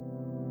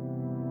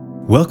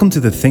Welcome to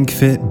the Think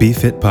Fit, Be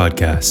Fit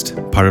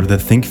podcast, part of the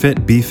Think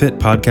Fit, Be Fit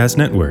podcast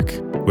network,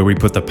 where we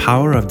put the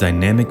power of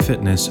dynamic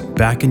fitness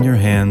back in your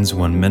hands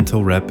one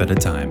mental rep at a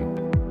time.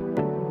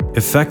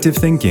 Effective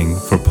thinking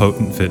for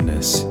potent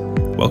fitness.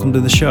 Welcome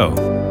to the show.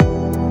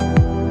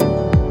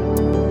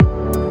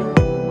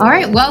 All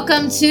right,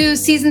 welcome to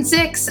season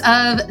 6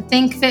 of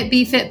Think Fit,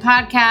 Be Fit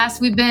podcast.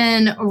 We've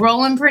been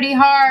rolling pretty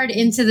hard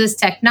into this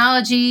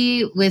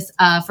technology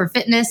for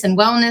fitness and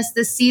wellness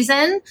this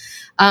season.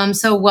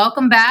 So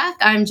welcome back.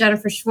 I'm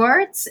Jennifer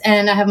Schwartz,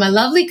 and I have my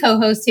lovely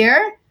co-host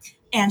here,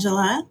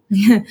 Angela.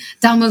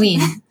 Damalene.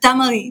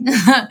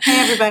 Hey,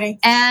 everybody.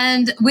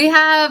 And we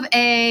have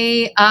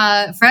a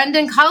friend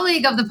and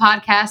colleague of the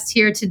podcast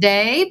here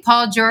today,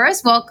 Paul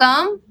Juris.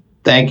 Welcome.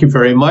 Thank you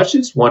very much.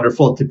 It's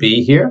wonderful to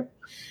be here.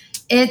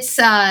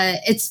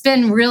 It's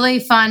been really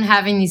fun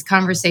having these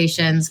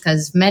conversations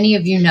because many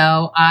of you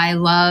know I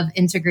love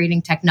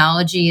integrating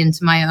technology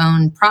into my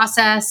own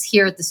process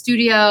here at the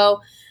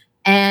studio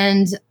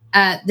and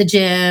at the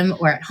gym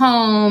or at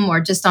home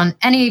or just on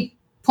any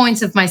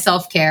points of my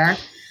self-care.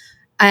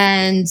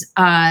 And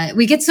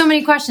we get so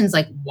many questions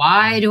like,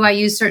 why do I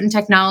use certain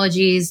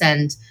technologies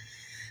and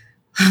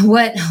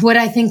what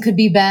I think could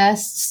be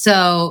best?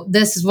 So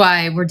this is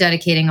why we're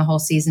dedicating a whole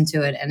season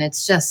to it. And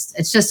it's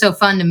just so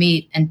fun to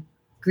meet and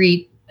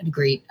meet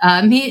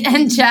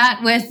and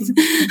chat with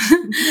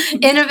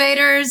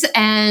innovators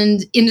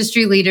and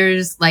industry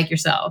leaders like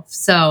yourself.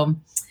 So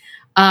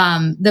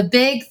the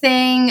big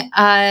thing,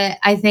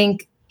 I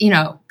think,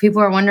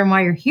 people are wondering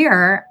why you're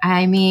here.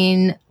 I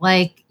mean,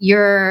 like,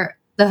 you're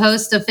the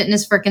host of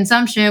Fitness for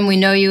Consumption. We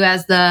know you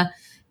as the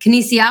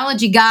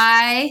kinesiology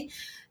guy.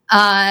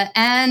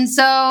 And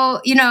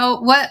so,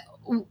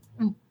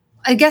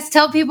 I guess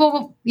tell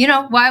people,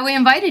 why we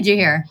invited you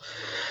here.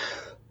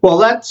 Well,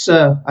 that's,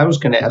 I was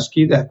going to ask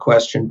you that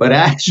question, but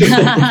actually,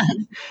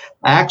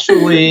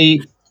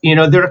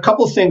 there are a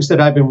couple of things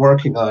that I've been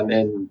working on,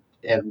 and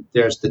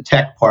there's the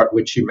tech part,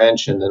 which you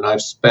mentioned, and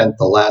I've spent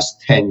the last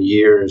 10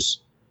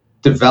 years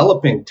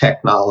developing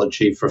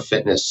technology for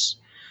fitness.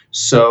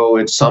 So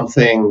it's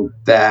something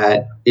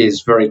that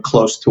is very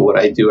close to what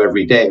I do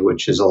every day,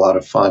 which is a lot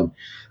of fun.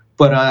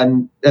 But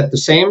at the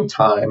same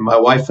time, my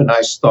wife and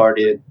I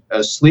started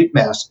a sleep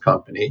mask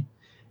company,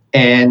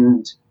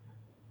 and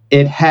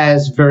it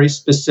has very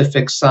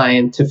specific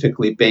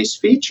scientifically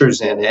based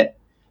features in it.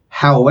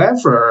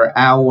 However,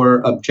 our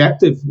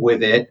objective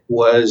with it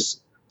was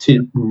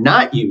to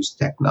not use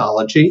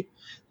technology,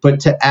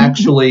 but to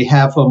actually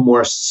have a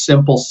more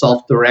simple,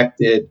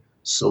 self-directed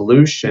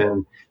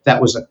solution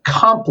that was a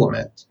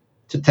complement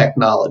to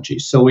technology.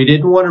 So we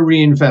didn't want to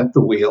reinvent the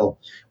wheel.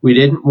 We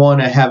didn't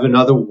want to have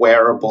another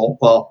wearable.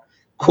 Well,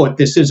 quote,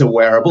 this is a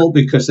wearable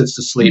because it's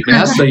a sleep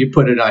mask, so you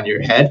put it on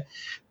your head.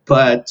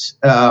 But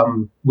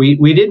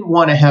we didn't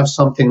want to have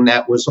something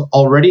that was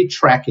already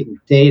tracking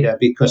data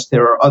because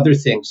there are other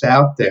things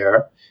out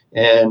there.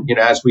 And,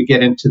 as we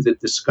get into the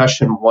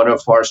discussion, one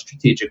of our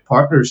strategic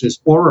partners is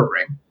Oura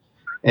Ring.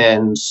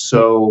 And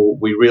so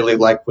we really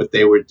liked what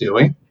they were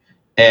doing.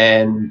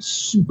 And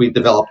we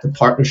developed a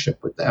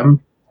partnership with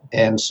them.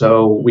 And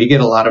so we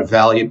get a lot of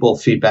valuable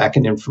feedback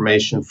and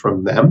information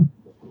from them,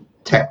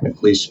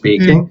 technically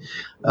speaking.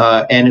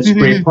 And it's a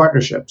great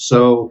partnership.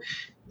 So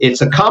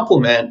it's a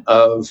complement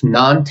of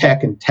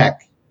non-tech and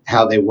tech,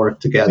 how they work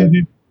together.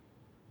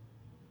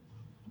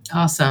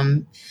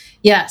 Awesome.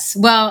 Yes.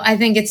 Well, I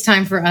think it's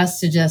time for us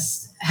to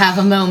just have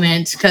a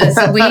moment because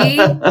we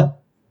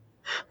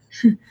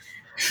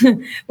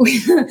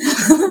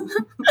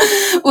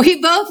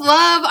both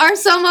love our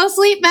SOMO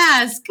sleep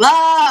mask.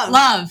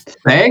 Love.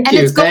 Thank you.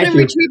 And it's golden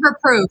retriever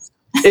proof.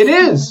 It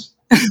is.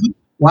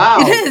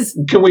 Wow. It is.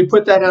 Can we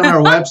put that on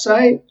our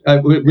website?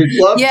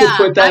 We'd love to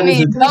put that as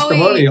a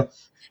testimonial.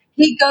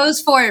 He goes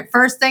for it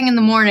first thing in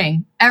the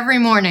morning, every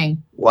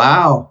morning.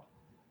 Wow.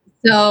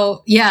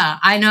 So, yeah,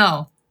 I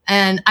know.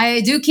 And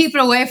I do keep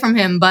it away from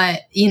him,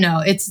 but,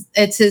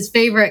 it's his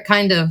favorite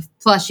kind of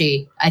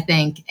plushie, I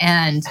think.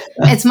 And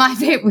it's my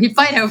favorite. We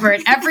fight over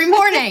it every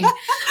morning.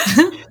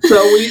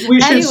 So we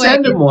should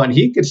send him one.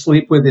 He could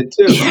sleep with it,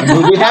 too. I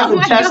mean, we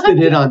haven't tested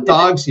it on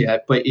dogs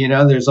yet, but,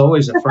 there's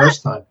always a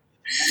first time.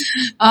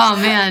 Oh,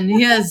 man,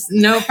 he has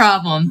no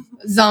problem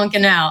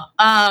zonking out.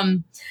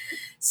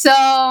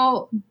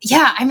 So,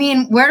 yeah, I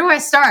mean, where do I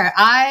start?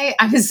 I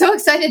was so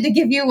excited to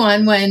give you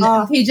one when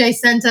PJ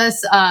sent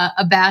us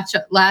a batch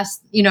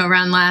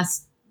around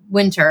last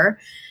winter.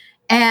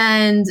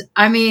 And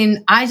I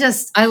mean, I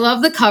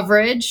love the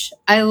coverage.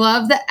 I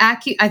love the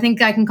I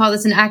think I can call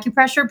this an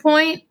acupressure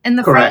point in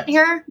the front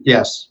here.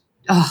 Yes.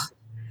 Oh,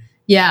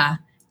 yeah.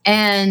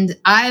 And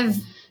I've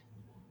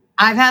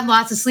had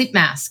lots of sleep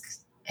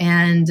masks,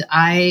 and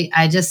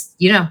I just,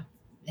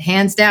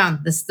 hands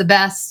down, this is the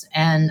best.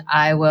 And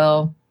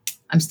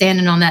I'm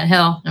standing on that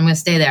hill. I'm going to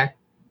stay there.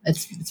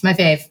 It's my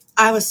fave.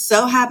 I was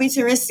so happy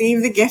to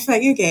receive the gift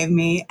that you gave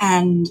me.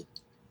 And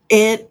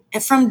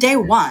from day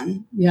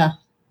one,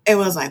 it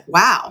was like,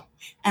 wow.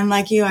 And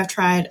like you, I've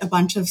tried a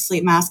bunch of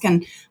sleep masks,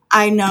 and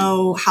I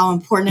know how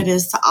important it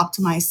is to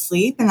optimize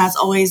sleep, and that's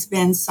always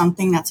been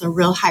something that's a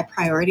real high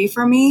priority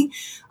for me.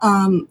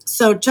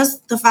 So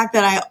just the fact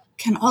that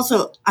I'm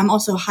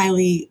also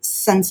highly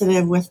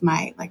sensitive with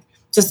my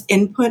just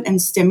input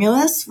and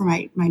stimulus for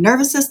my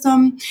nervous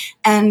system.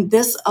 And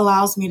this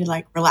allows me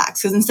to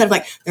relax. Because instead of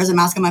there's a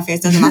mask on my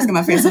face, there's a mask on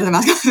my face, there's a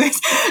mask on my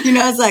face,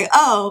 it's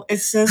oh,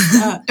 it's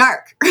just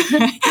dark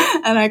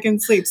and I can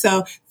sleep.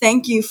 So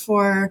thank you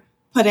for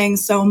putting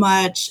so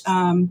much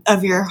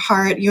of your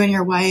heart, you and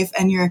your wife,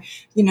 and your,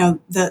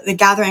 the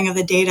gathering of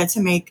the data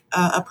to make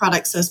a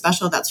product so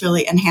special that's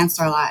really enhanced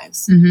our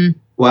lives. Mm-hmm.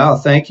 Wow,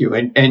 thank you.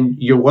 And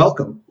you're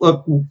welcome.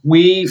 Look,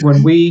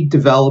 when we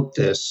developed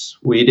this,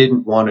 we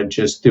didn't want to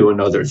just do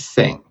another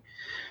thing.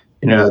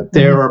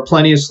 There are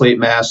plenty of sleep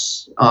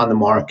masks on the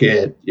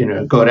market.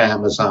 Go to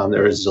Amazon,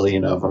 there are a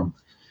zillion of them.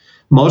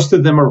 Most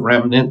of them are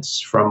remnants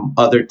from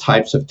other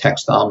types of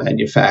textile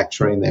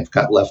manufacturing. They've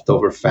got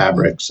leftover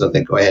fabric, so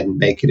they go ahead and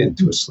make it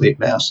into a sleep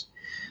mask.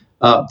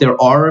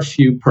 There are a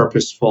few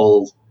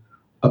purposeful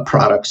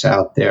products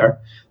out there,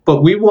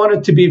 but we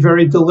wanted to be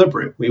very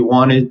deliberate. We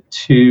wanted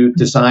to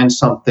design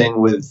something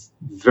with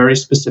very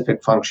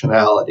specific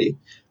functionality.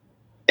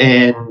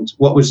 And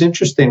what was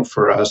interesting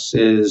for us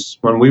is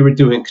when we were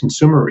doing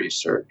consumer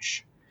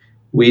research,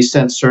 we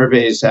sent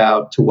surveys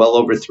out to well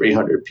over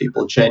 300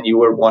 people. Jen, you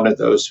were one of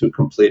those who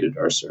completed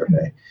our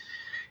survey.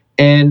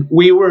 And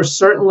we were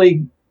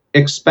certainly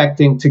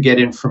expecting to get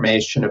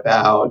information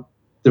about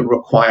the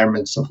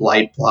requirements of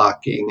light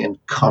blocking and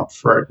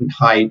comfort and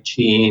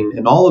hygiene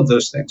and all of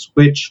those things,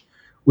 which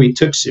we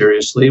took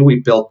seriously. We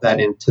built that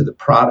into the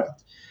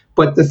product.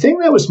 But the thing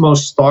that was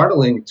most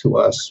startling to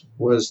us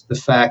was the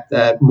fact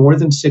that more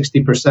than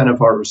 60%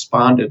 of our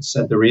respondents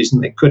said the reason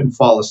they couldn't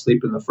fall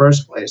asleep in the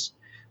first place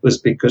was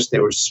because they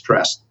were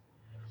stressed.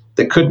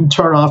 They couldn't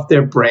turn off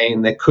their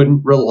brain. They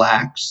couldn't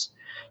relax.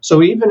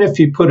 So even if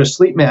you put a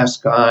sleep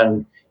mask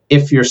on,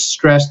 if you're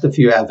stressed, if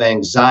you have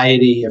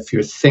anxiety, if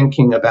you're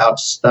thinking about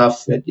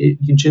stuff,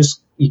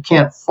 you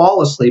can't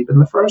fall asleep in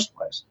the first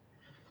place.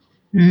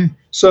 Mm.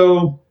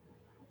 So,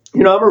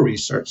 I'm a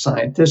research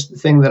scientist. The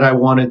thing that I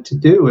wanted to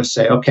do is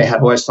say, okay, how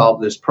do I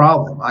solve this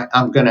problem?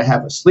 I'm going to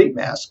have a sleep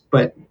mask,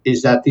 but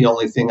is that the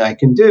only thing I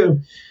can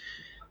do?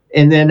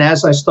 And then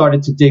as I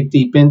started to dig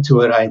deep into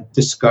it, I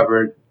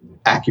discovered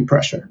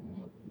acupressure.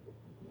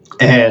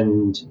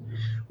 And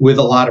with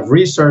a lot of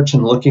research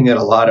and looking at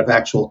a lot of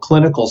actual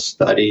clinical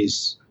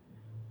studies,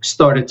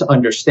 started to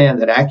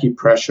understand that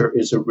acupressure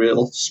is a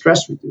real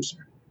stress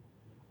reducer.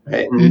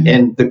 Right?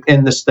 And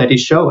the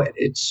studies show it.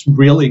 It's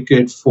really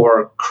good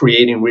for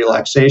creating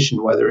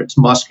relaxation, whether it's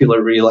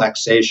muscular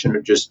relaxation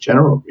or just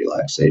general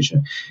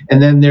relaxation.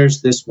 And then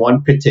there's this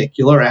one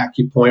particular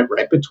acupoint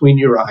right between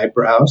your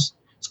eyebrows.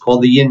 It's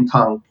called the yin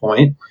tong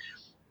point.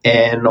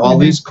 And all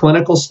these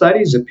clinical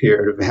studies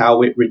appeared of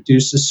how it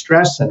reduces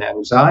stress and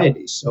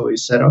anxiety. So we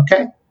said,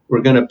 okay,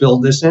 we're going to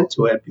build this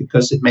into it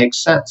because it makes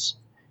sense.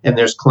 And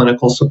there's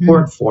clinical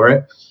support for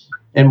it.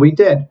 And we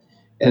did.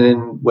 And then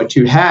what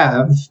you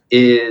have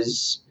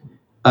is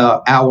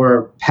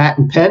our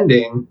patent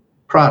pending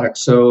product.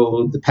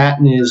 So the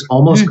patent is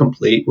almost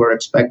complete. We're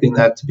expecting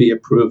that to be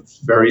approved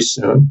very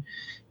soon.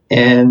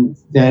 And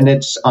then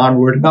it's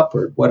onward and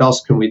upward. What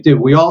else can we do?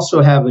 We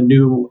also have a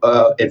new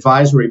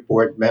advisory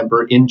board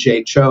member,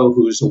 In-Jae Cho,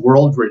 who's a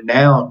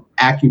world-renowned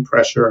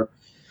acupressure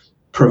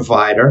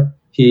provider.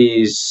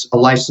 He's a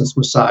licensed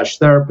massage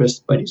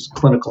therapist, but he's a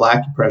clinical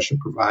acupressure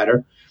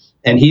provider.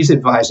 And he's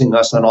advising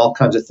us on all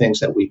kinds of things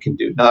that we can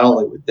do, not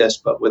only with this,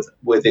 but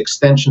with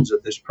extensions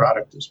of this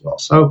product as well.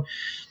 So,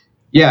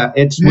 yeah,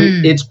 it's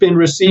been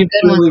received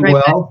really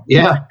well.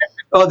 Yeah.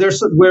 Oh,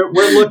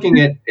 we're looking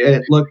at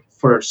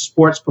for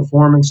sports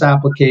performance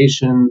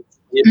application,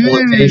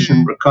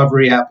 rehabilitation,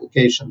 recovery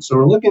application. So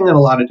we're looking at a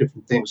lot of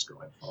different things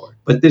going forward.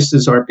 But this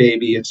is our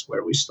baby. It's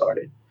where we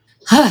started.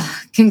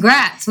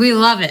 Congrats. We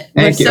love it.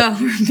 Thank you.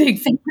 We're big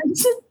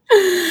fans.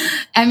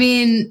 I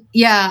mean,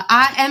 yeah.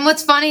 And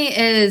what's funny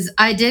is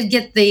I did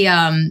get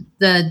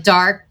the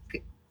dark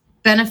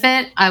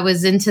benefit. I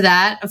was into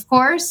that, of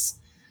course.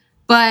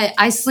 But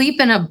I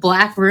sleep in a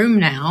black room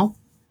now.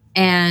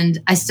 And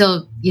I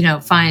still,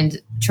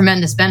 find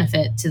tremendous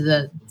benefit to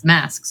the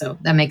mask. So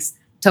that makes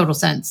total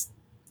sense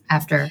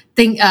after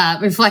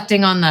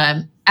reflecting on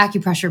the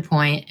acupressure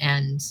point.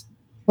 And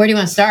where do you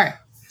want to start?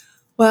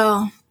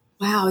 Well,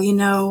 wow.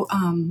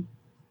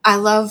 I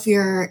love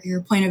your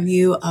point of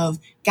view of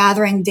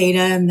gathering data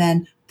and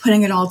then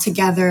putting it all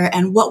together.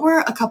 And what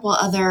were a couple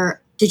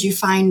other, did you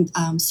find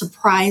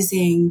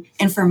surprising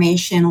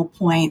informational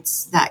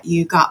points that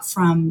you got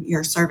from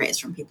your surveys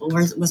from people?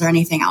 Was there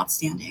anything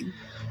outstanding?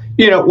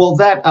 Well,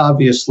 that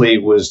obviously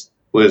was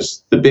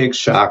the big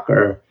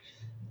shocker.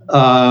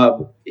 The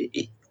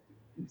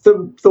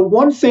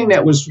one thing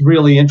that was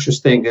really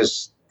interesting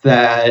is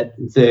that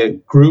the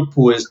group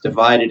was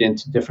divided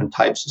into different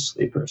types of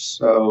sleepers.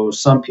 So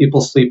some people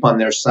sleep on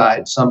their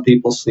side, some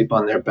people sleep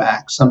on their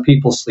back, some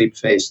people sleep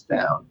face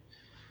down.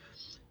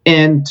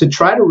 And to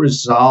try to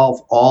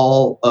resolve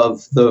all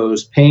of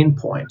those pain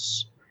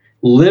points,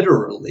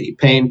 literally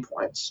pain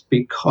points,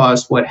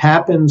 because what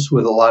happens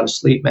with a lot of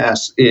sleep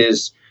masks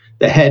is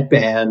the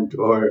headband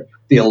or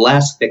the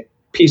elastic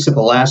piece of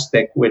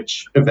elastic,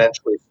 which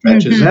eventually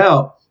stretches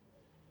out.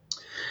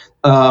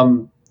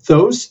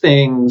 Those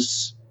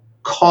things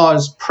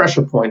cause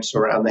pressure points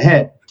around the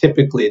head.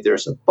 Typically,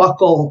 there's a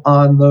buckle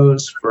on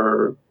those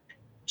for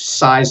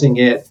sizing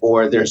it,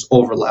 or there's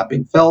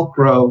overlapping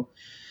Velcro.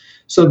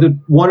 So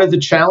one of the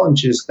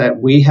challenges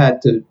that we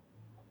had to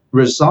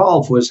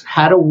resolve was,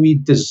 how do we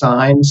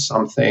design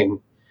something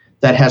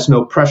that has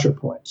no pressure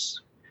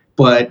points,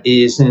 but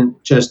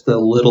isn't just a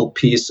little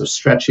piece of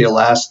stretchy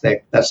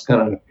elastic that's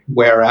going to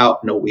wear out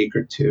in a week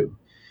or two?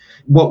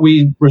 What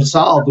we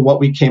resolved, what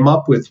we came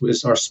up with,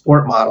 was our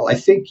sport model. I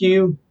think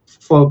you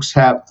folks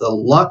have the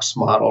Luxe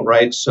model,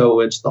 right? So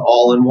it's the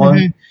all-in-one.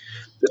 Mm-hmm.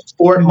 The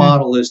sport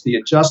model is the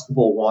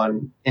adjustable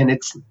one, and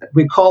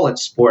we call it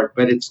sport,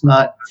 but it's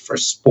not for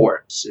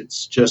sports.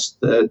 It's just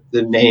the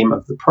name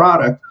of the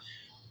product.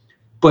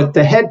 But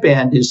the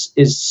headband is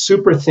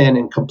super thin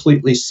and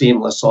completely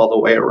seamless all the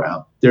way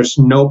around. There's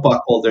no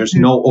buckle. There's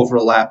no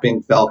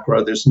overlapping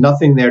Velcro. There's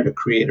nothing there to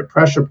create a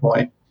pressure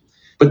point.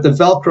 But the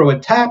Velcro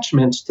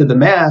attachments to the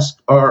mask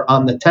are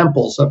on the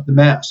temples of the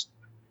mask,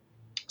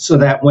 so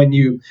that when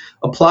you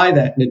apply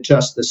that and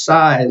adjust the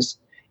size,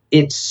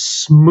 it's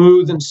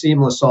smooth and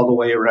seamless all the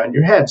way around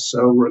your head.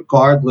 So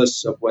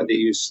regardless of whether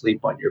you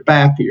sleep on your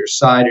back or your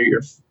side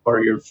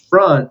or your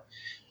front,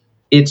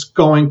 it's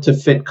going to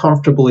fit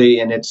comfortably,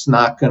 and it's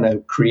not going to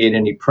create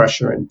any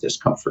pressure and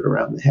discomfort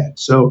around the head.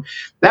 So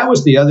that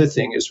was the other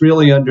thing, is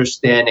really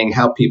understanding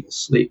how people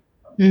sleep.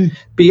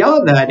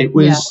 Beyond that, it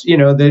was,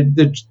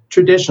 the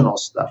traditional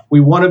stuff.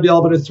 We want to be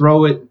able to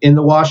throw it in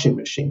the washing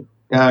machine.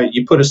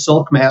 You put a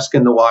silk mask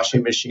in the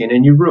washing machine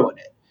and you ruin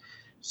it.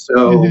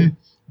 So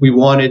we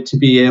wanted to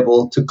be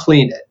able to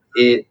clean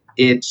it.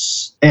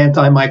 It's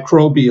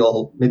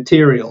antimicrobial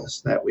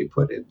materials that we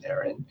put in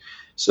there. And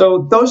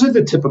so those are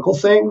the typical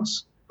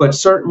things, but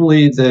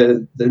certainly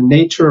the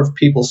nature of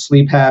people's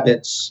sleep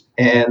habits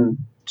and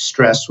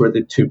stress were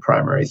the two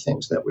primary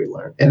things that we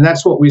learned. And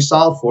that's what we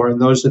solved for, and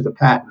those are the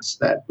patents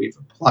that we've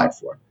applied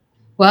for.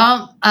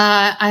 Well,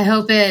 I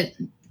hope it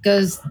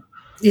goes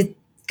the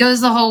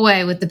whole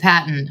way with the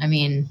patent. I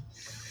mean,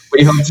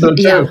 we hope so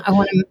too. Yeah,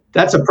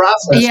 that's a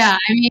process. Yeah,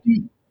 I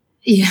mean,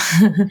 yeah.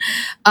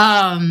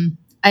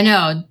 I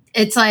know.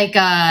 It's like,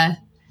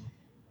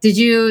 did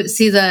you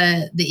see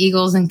the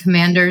Eagles and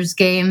Commanders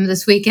game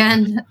this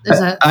weekend? There's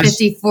a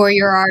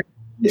 54-yard.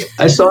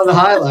 I saw the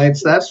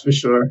highlights, that's for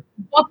sure.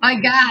 Oh my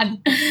God.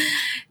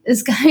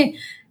 This guy,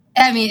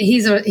 I mean,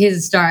 he's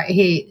a star.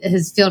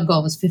 His field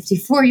goal was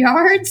 54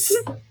 yards.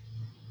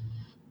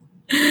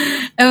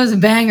 It was a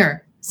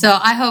banger. So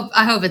I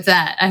hope it's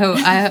that.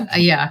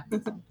 Yeah,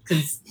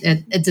 because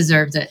it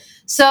deserves it.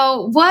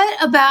 So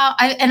what about,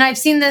 I've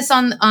seen this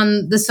on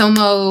the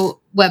SOMO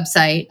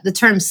website, the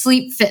term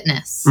sleep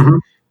fitness.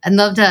 I'd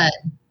love to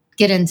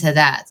get into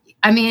that.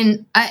 I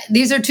mean,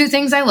 these are two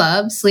things I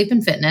love, sleep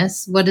and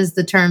fitness. What does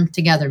the term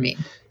together mean?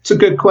 It's a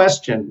good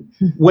question.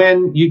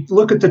 When you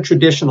look at the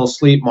traditional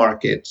sleep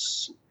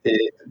markets,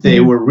 they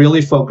were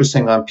really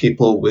focusing on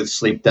people with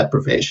sleep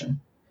deprivation,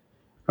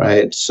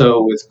 right?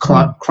 So with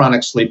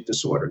chronic sleep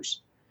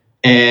disorders.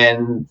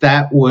 And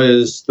that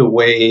was the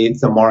way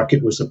the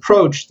market was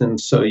approached. And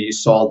so you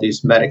saw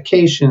these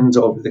medications,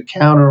 over the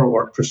counter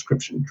or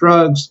prescription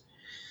drugs.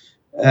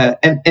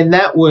 And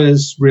that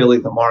was really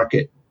the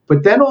market.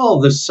 But then all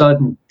of a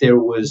sudden, there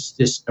was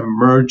this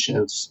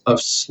emergence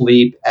of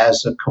sleep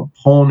as a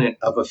component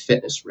of a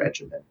fitness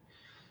regimen.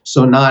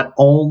 So not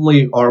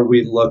only are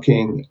we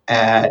looking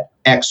at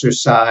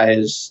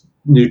exercise,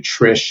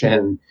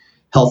 nutrition,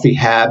 healthy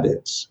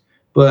habits,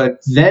 but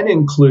then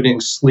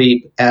including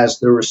sleep as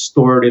the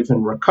restorative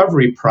and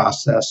recovery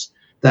process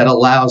that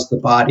allows the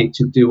body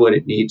to do what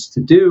it needs to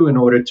do in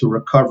order to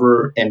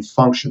recover and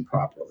function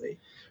properly.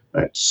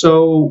 Right.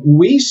 So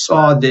we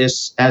saw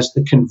this as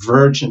the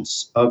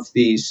convergence of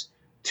these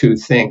two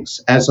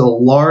things, as a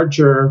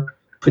larger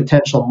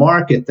potential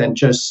market than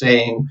just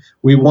saying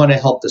we want to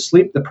help the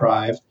sleep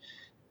deprived.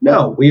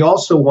 No, we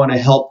also want to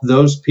help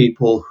those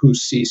people who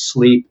see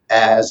sleep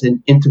as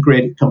an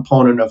integrated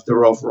component of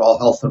their overall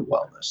health and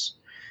wellness.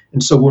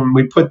 And so when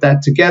we put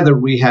that together,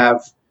 we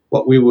have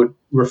what we would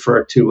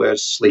refer to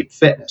as sleep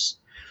fitness.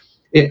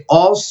 It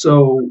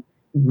also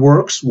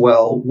works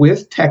well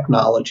with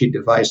technology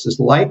devices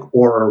like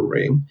Oura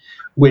Ring,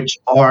 which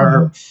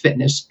are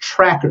fitness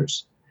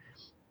trackers.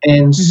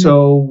 And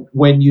so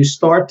when you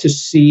start to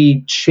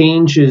see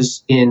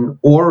changes in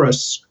Oura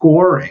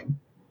scoring,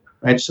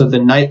 right, so the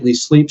nightly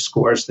sleep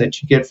scores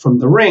that you get from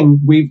the Ring,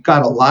 we've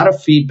got a lot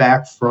of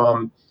feedback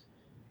from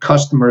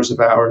customers of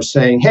ours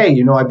saying, hey,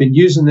 I've been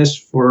using this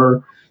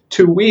for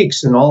 2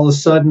 weeks and all of a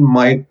sudden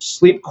my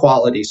sleep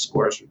quality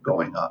scores are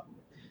going up.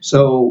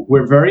 So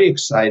we're very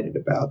excited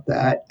about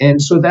that.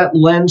 And so that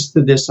lends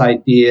to this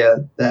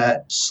idea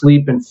that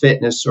sleep and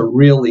fitness are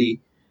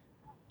really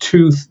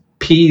two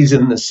peas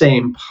in the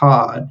same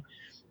pod.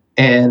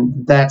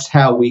 And that's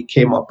how we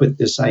came up with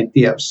this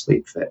idea of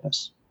sleep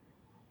fitness.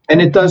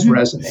 And it does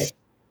resonate.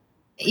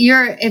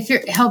 if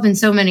you're helping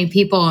so many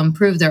people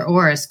improve their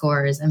aura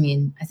scores, I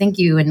mean, I think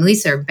you and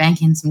Lisa are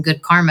banking some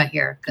good karma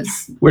here,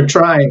 because We're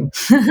trying.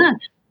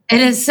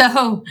 it's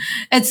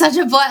such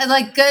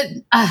a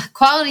good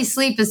quality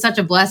sleep is such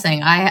a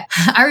blessing. I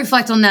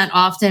reflect on that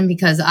often,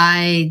 because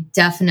I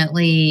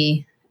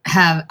definitely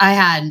I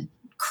had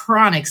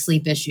chronic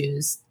sleep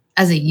issues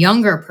as a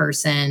younger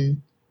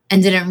person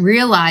and didn't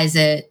realize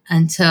it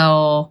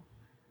until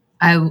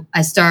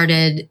I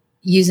started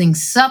using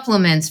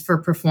supplements for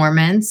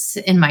performance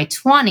in my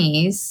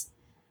 20s,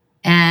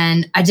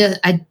 and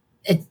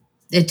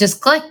it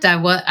just clicked.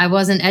 I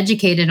wasn't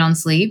educated on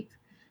sleep,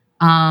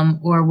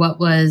 or what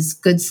was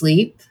good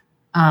sleep.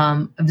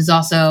 It was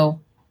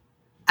also,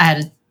 I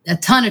had a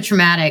ton of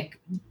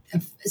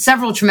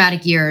several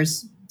traumatic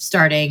years,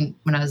 starting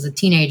when I was a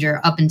teenager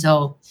up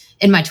until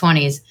in my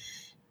 20s.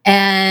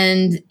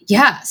 And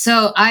yeah,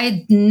 so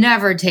I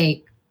never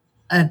take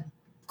a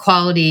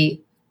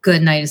quality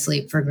good night of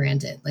sleep for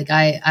granted. Like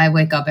I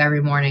wake up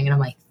every morning and I'm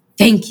like,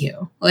 thank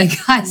you. Like,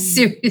 I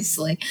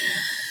seriously.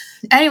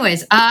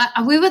 Anyways,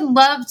 we would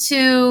love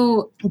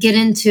to get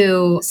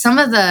into some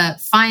of the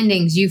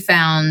findings you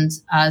found.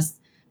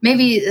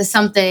 Maybe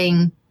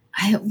something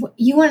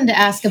you wanted to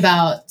ask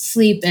about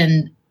sleep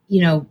and,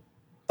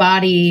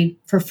 body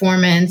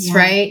performance,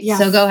 right? Yeah.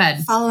 So go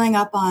ahead. Following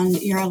up on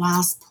your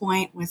last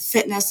point with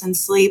fitness and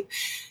sleep,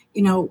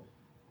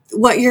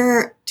 what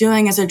you're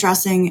doing is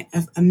addressing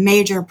a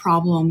major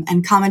problem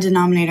and common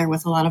denominator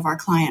with a lot of our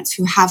clients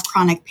who have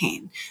chronic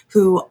pain,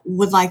 who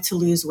would like to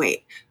lose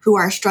weight, who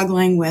are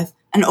struggling with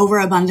an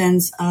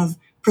overabundance of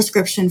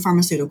prescription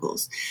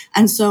pharmaceuticals.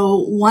 And so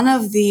one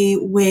of the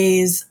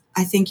ways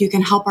I think you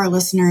can help our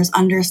listeners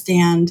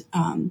understand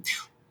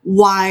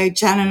why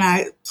Jen and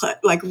I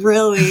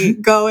really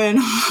go in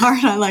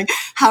hard on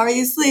how are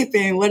you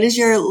sleeping? What is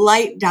your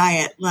light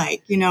diet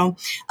like?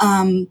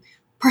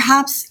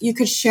 Perhaps you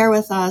could share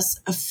with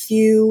us a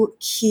few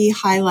key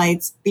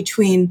highlights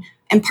between,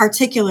 in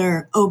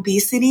particular,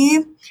 obesity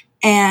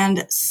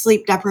and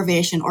sleep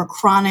deprivation or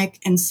chronic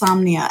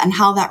insomnia, and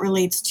how that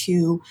relates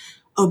to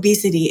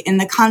obesity in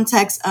the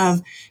context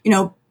of,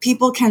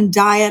 people can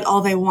diet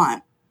all they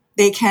want.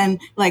 They can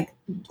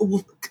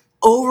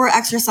over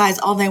exercise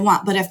all they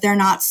want. But if they're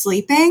not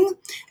sleeping,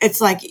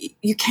 it's like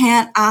you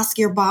can't ask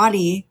your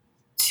body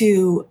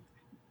to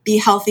be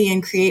healthy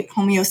and create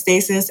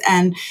homeostasis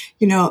and,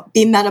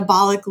 be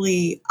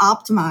metabolically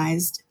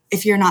optimized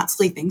if you're not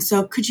sleeping.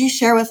 So could you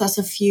share with us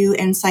a few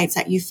insights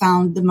that you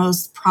found the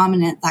most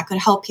prominent that could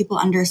help people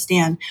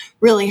understand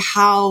really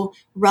how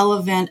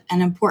relevant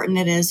and important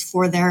it is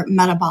for their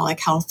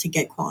metabolic health to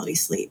get quality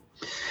sleep?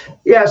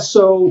 Yeah,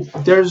 so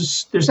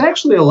there's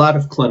actually a lot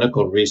of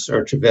clinical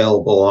research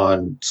available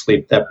on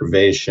sleep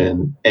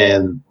deprivation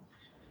and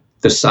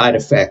the side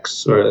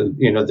effects, or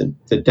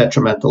the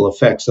detrimental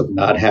effects of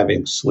not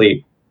having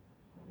sleep.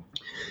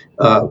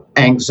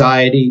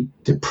 Anxiety,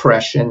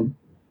 depression.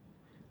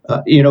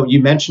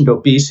 You mentioned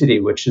obesity,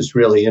 which is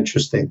really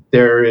interesting.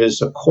 There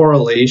is a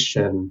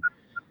correlation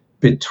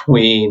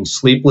between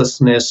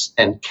sleeplessness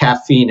and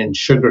caffeine and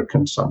sugar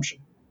consumption.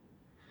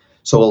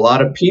 So a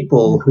lot of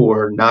people who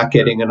are not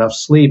getting enough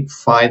sleep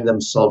find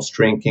themselves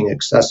drinking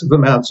excessive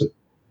amounts of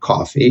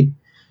coffee,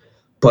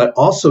 but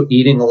also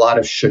eating a lot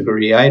of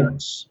sugary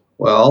items.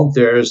 Well,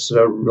 there's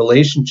a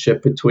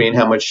relationship between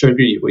how much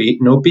sugar you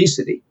eat and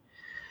obesity.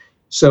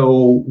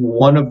 So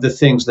one of the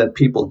things that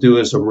people do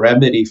as a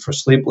remedy for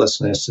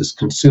sleeplessness is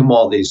consume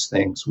all these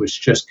things, which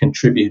just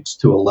contributes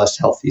to a less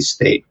healthy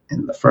state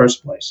in the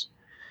first place.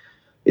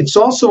 It's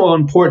also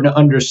important to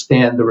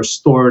understand the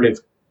restorative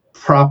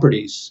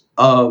properties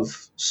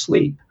of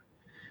sleep,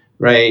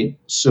 right?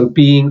 So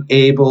being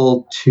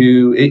able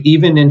to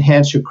even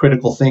enhance your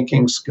critical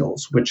thinking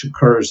skills, which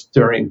occurs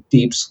during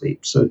deep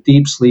sleep. So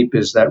deep sleep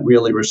is that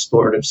really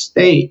restorative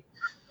state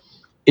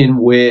in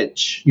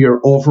which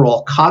your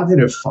overall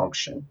cognitive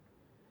function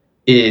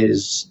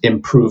is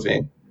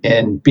improving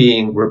and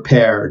being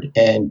repaired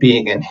and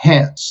being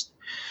enhanced.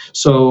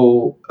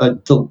 So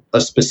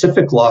a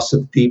specific loss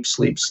of deep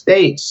sleep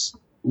states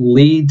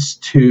leads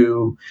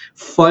to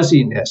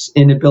fuzziness,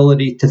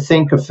 inability to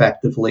think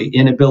effectively,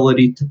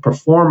 inability to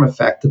perform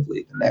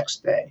effectively the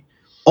next day.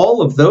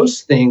 All of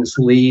those things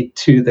lead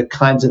to the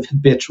kinds of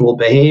habitual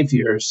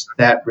behaviors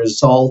that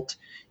result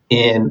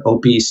in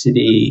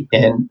obesity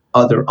and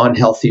other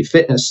unhealthy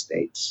fitness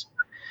states.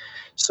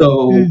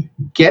 So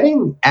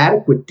getting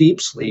adequate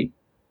deep sleep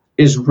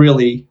is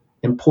really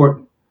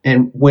important.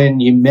 And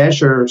when you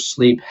measure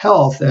sleep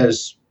health,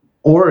 as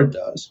Aura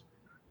does,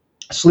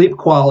 sleep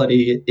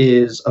quality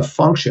is a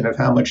function of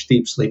how much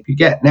deep sleep you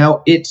get.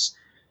 Now, it's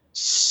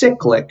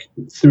cyclic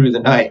through the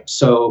night.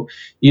 So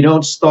you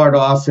don't start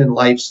off in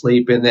light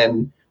sleep and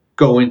then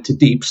go into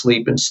deep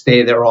sleep and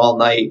stay there all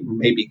night and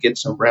maybe get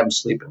some REM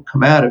sleep and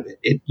come out of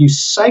it. You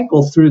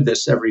cycle through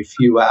this every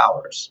few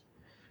hours.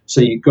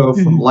 So you go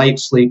from light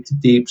sleep to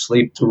deep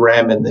sleep to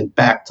REM and then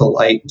back to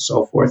light and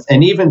so forth,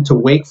 and even to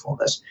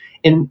wakefulness.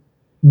 And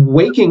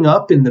waking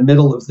up in the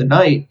middle of the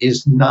night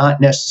is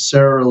not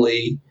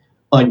necessarily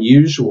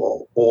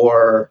unusual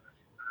or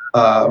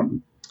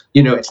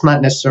it's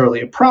not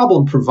necessarily a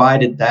problem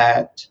provided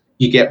that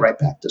you get right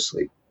back to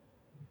sleep.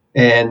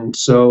 And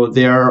so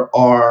there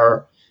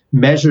are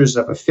measures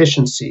of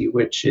efficiency,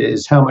 which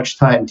is how much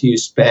time do you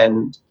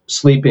spend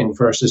sleeping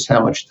versus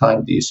how much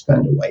time do you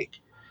spend awake.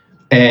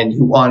 And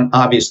you want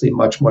obviously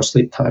much more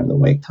sleep time than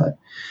wake time.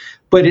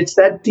 But it's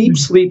that deep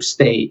sleep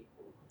state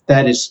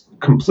that is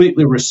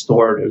completely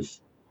restorative,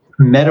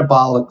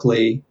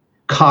 metabolically,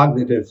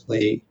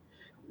 cognitively.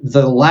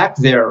 The lack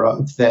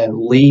thereof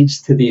then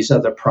leads to these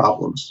other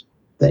problems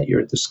that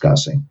you're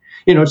discussing.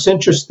 It's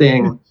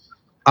interesting.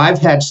 I've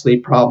had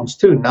sleep problems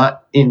too,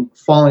 not in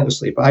falling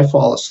asleep. I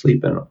fall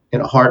asleep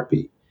in a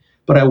heartbeat,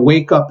 but I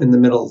wake up in the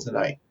middle of the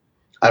night.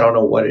 I don't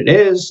know what it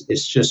is.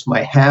 It's just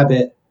my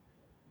habit.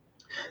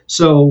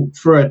 So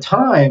for a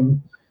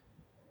time,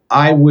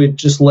 I would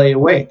just lay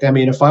awake. I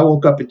mean, if I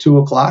woke up at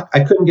 2:00, I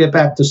couldn't get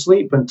back to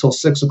sleep until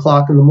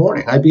 6:00 in the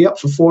morning. I'd be up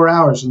for 4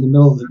 hours in the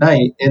middle of the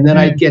night, and then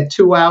I'd get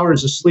 2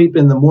 hours of sleep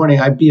in the morning.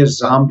 I'd be a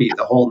zombie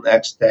the whole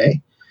next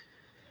day.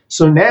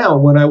 So now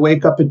when I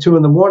wake up at 2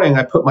 in the morning,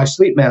 I put my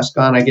sleep mask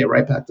on, I get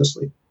right back to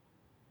sleep.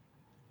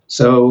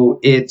 So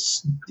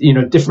it's,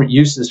 different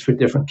uses for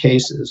different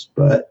cases.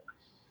 But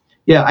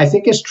yeah, I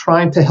think it's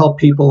trying to help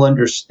people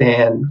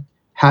understand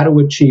how to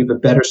achieve a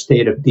better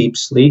state of deep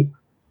sleep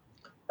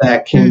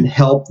that can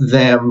help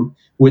them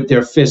with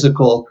their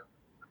physical,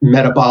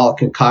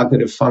 metabolic, and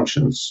cognitive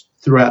functions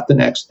throughout the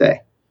next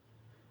day.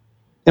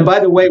 And by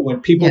the way,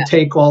 when people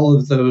take all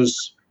of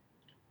those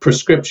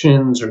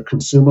prescriptions or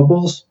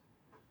consumables,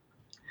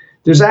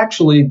 there's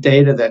actually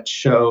data that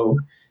show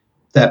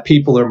that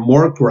people are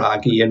more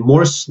groggy and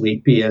more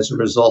sleepy as a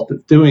result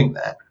of doing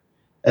that,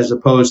 as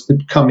opposed to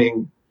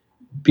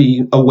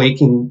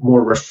awaking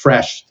more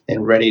refreshed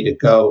and ready to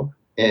go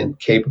and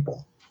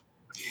capable.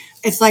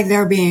 It's like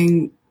they're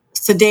being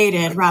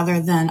sedated rather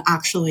than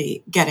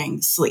actually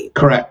getting sleep.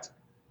 Correct.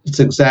 It's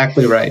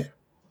exactly right.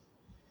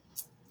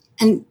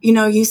 And,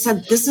 you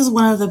said this is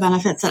one of the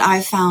benefits that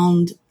I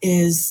found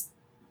is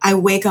I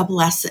wake up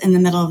less in the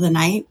middle of the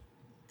night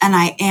and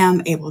I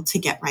am able to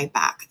get right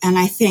back. And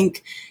I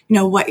think,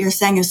 what you're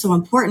saying is so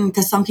important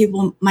because some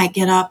people might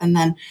get up and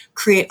then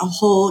create a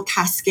whole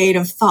cascade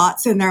of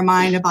thoughts in their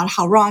mind about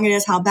how wrong it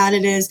is, how bad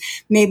it is,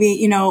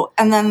 maybe,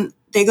 and then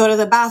they go to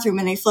the bathroom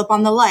and they flip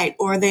on the light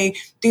or they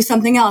do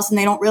something else and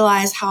they don't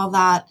realize how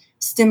that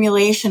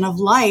stimulation of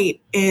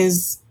light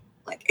is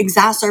like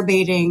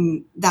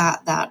exacerbating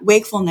that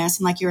wakefulness.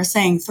 And like you were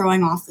saying,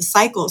 throwing off the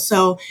cycle.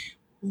 So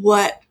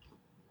what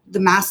the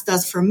mask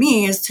does for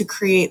me is to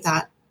create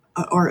that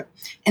or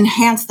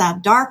enhance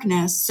that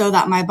darkness so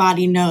that my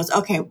body knows,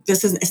 okay,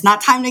 it's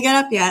not time to get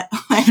up yet.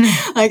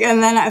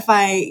 And then if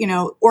I,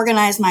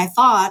 organize my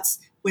thoughts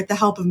with the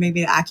help of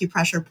maybe an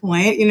acupressure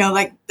point,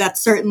 that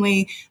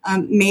certainly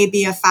may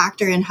be a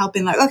factor in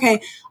helping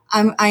okay,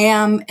 I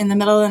am in the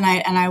middle of the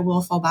night and I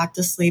will fall back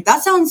to sleep.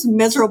 That sounds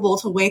miserable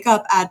to wake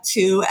up at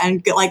 2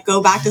 and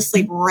go back to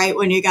sleep right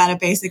when you got to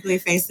basically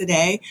face the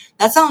day.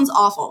 That sounds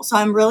awful. So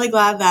I'm really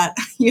glad that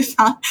you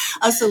found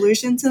a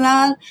solution to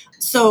that.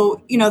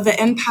 So, the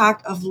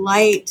impact of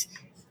light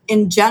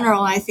in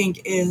general, I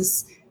think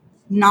is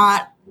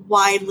not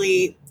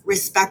widely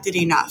respected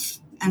enough.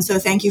 And so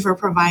thank you for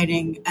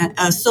providing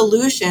a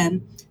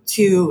solution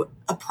to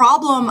a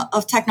problem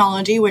of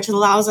technology, which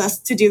allows us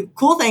to do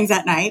cool things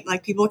at night.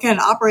 Like people can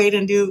operate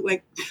and do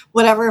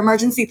whatever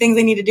emergency things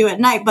they need to do at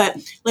night, but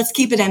let's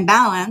keep it in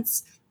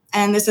balance.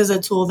 And this is a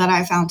tool that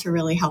I found to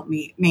really help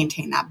me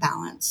maintain that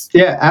balance.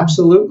 Yeah,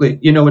 absolutely.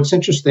 What's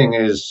interesting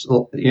is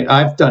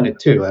I've done it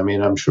too. I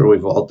mean, I'm sure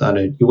we've all done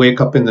it. You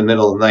wake up in the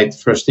middle of the night, the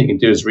first thing you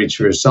do is reach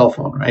for your cell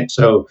phone, right?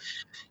 So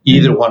you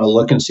either want to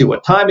look and see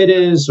what time it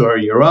is, or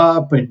you're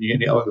up and,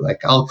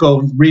 I'll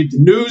go and read the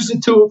news at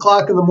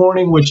 2:00 in the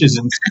morning, which is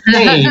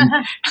insane.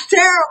 It's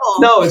terrible.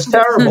 No, it's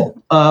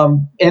terrible.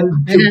 And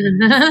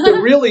the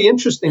really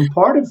interesting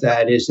part of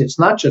that is it's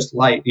not just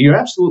light. You're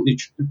absolutely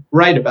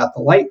right about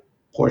the light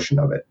portion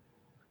of it.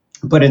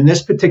 But in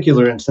this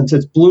particular instance,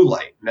 it's blue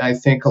light. And I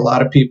think a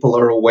lot of people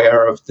are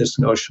aware of this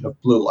notion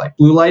of blue light.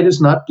 Blue light is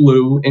not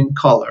blue in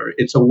color.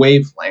 It's a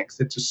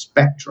wavelength. It's a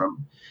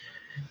spectrum.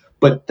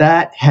 But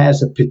that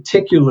has a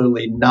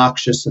particularly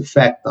noxious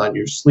effect on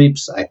your sleep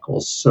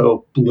cycles.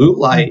 So blue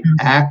light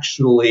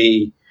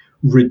actually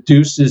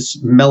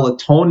reduces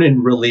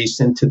melatonin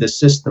release into the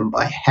system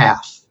by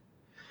half.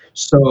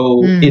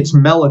 So it's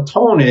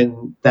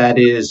melatonin that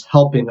is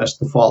helping us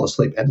to fall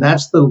asleep. And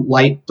that's the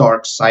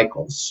light-dark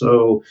cycle.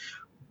 So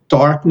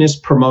darkness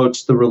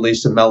promotes the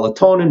release of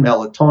melatonin.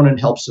 Melatonin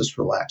helps us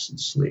relax and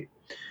sleep.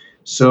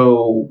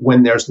 So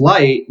when there's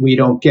light, we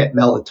don't get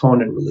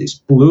melatonin release.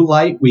 Blue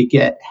light, we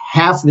get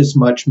half as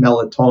much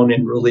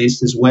melatonin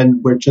release as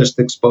when we're just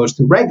exposed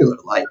to regular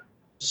light.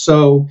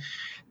 So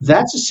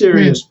that's a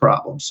serious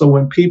problem. So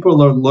when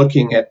people are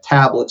looking at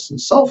tablets and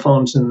cell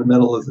phones in the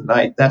middle of the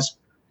night, that's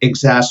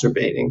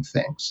exacerbating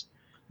things.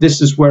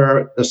 This is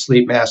where the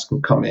sleep mask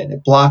can come in.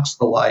 It blocks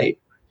the light,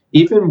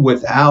 even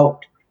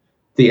without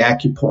the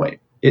acupoint.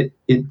 It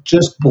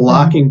just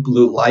blocking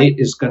blue light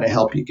is going to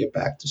help you get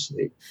back to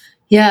sleep.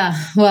 Yeah,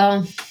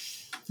 well,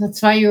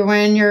 That's why you were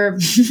wearing your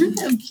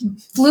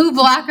flu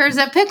blockers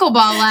at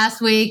pickleball last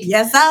week.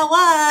 Yes, I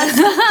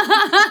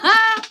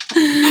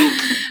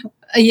was.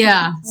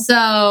 Yeah.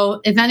 So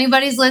if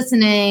anybody's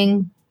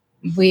listening,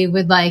 we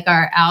would like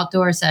our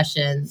outdoor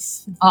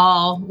sessions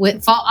all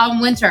with fall on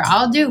winter.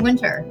 I'll do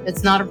winter.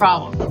 It's not a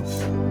problem.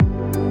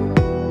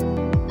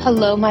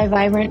 Hello, my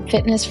vibrant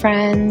fitness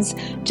friends.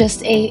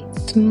 Just a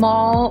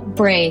small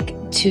break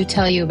to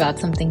tell you about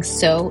something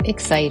so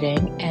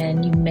exciting,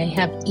 and you may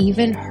have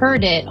even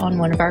heard it on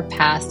one of our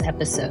past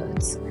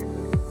episodes.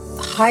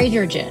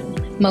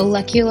 Hydrogen,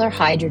 molecular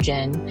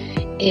hydrogen,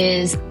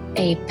 is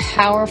a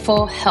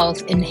powerful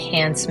health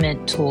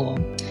enhancement tool.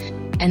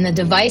 And the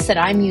device that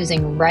I'm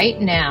using right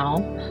now,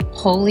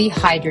 Holy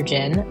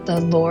Hydrogen, the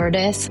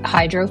Lourdes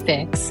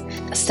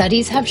HydroFix,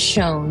 studies have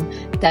shown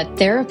that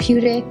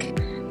therapeutic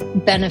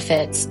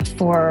benefits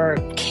for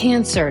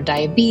cancer,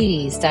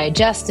 diabetes,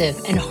 digestive,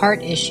 and heart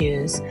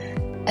issues.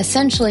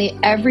 Essentially,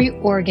 every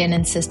organ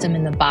and system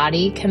in the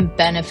body can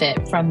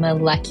benefit from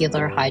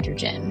molecular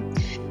hydrogen.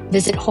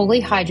 Visit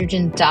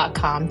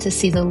holyhydrogen.com to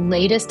see the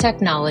latest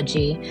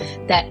technology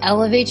that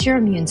elevates your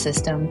immune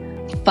system,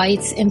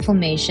 fights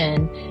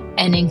inflammation,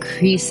 and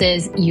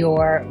increases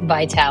your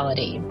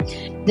vitality.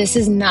 This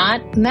is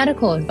not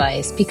medical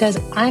advice because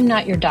I'm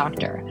not your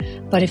doctor,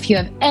 but if you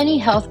have any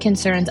health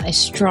concerns, I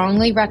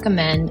strongly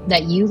recommend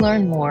that you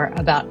learn more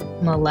about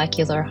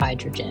molecular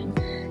hydrogen.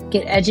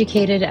 Get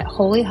educated at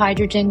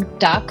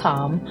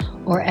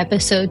holyhydrogen.com or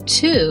episode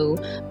 2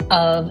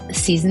 of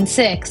season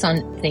 6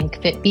 on Think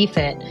Fit, Be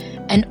Fit,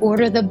 and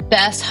order the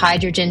best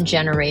hydrogen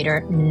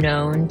generator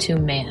known to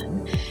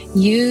man.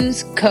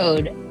 Use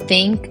code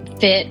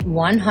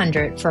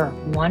ThinkFit100 for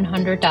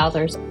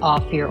 $100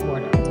 off your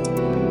order.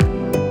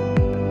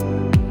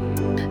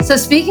 So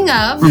speaking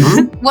of,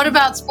 what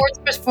about sports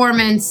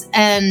performance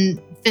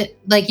and fit?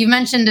 Like you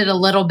mentioned it a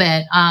little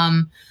bit.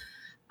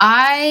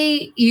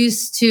 I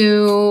used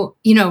to,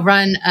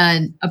 run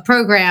a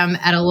program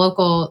at a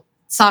local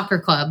soccer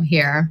club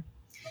here.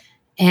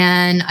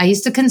 And I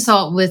used to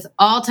consult with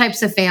all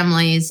types of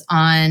families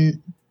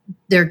on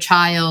their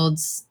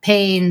child's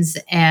pains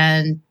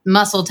and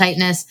muscle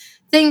tightness,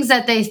 things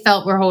that they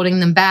felt were holding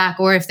them back.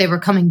 Or if they were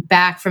coming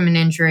back from an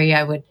injury,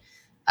 I would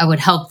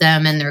help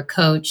them and their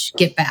coach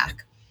get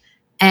back.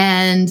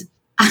 And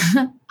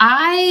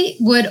I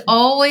would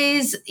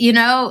always,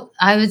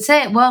 I would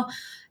say, well,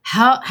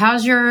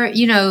 how's your,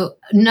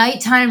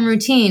 nighttime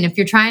routine? If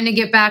you're trying to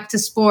get back to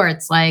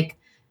sports, like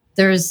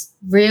there's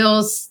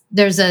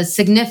a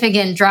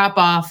significant drop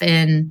off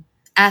in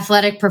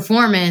athletic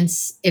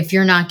performance if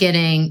you're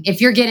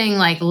getting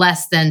like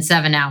less than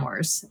 7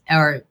 hours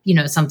or,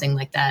 something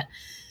like that.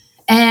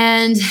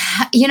 And,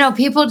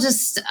 people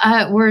just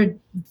were,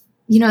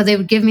 they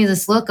would give me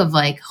this look of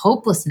like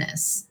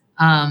hopelessness.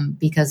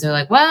 Because they're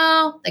like,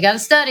 well, they got to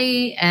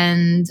study,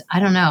 and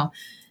I don't know.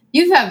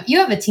 You have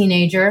a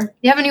teenager.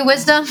 You have any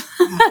wisdom?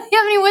 You have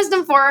any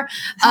wisdom for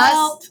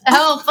us?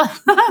 Help.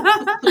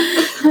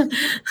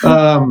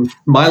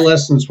 My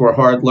lessons were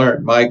hard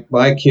learned.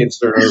 My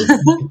kids are.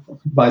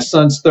 My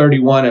son's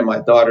 31 and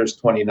my daughter's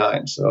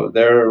 29, so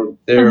they're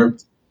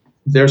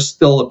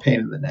still a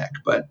pain in the neck.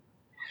 But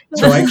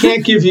so I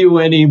can't give you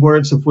any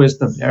words of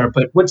wisdom there.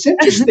 But what's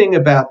interesting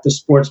about the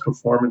sports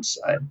performance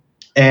side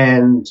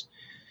and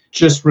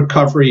just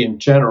recovery in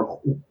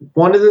general.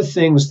 One of the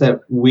things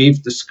that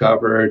we've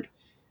discovered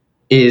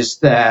is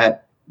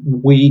that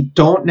we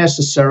don't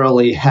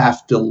necessarily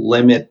have to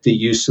limit the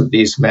use of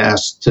these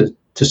masks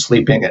to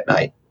sleeping at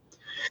night.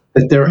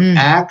 That they're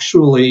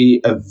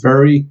actually a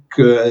very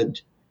good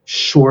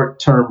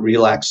short-term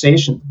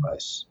relaxation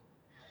device.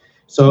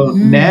 So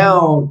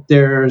now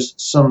there's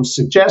some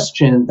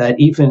suggestion that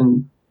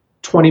even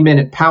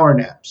 20-minute power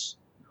naps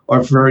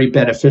are very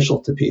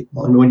beneficial to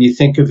people. And when you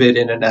think of it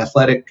in an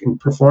athletic and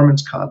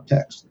performance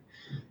context,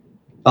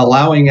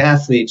 allowing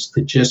athletes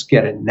to just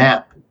get a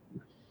nap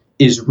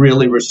is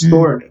really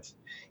restorative.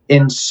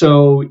 And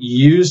so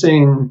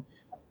using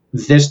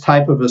this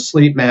type of a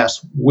sleep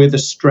mask with a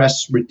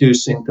stress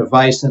reducing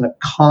device and a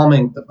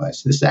calming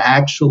device, this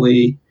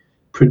actually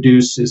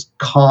produces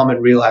calm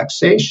and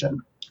relaxation,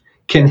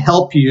 can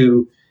help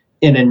you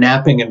in a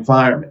napping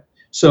environment.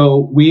 So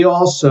we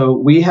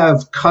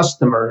have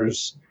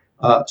customers,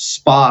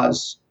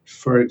 spas,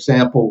 for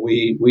example.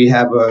 We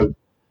have a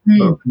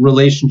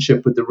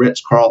relationship with the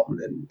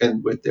Ritz-Carlton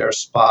and with their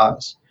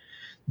spas.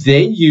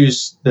 They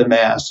use the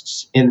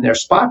masks in their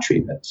spa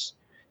treatments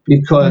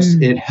because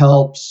it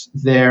helps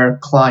their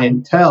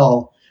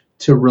clientele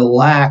to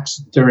relax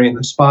during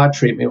the spa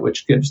treatment,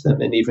 which gives them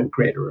an even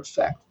greater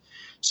effect.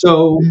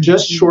 So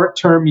just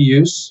short-term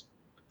use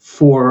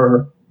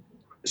for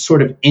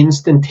sort of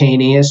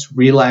instantaneous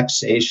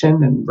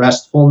relaxation and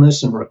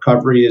restfulness and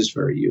recovery is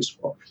very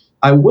useful.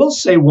 I will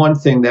say one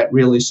thing that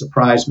really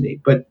surprised me,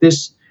 but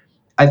this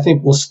I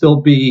think will still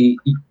be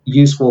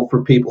useful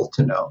for people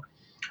to know.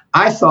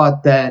 I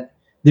thought that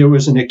there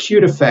was an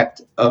acute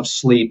effect of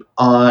sleep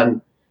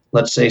on,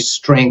 let's say,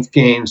 strength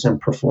gains and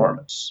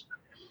performance,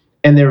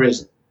 and there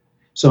isn't.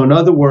 So in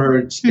other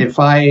words, if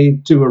I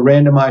do a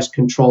randomized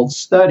controlled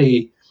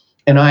study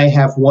and I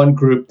have one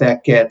group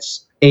that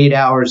gets 8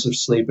 hours of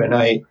sleep a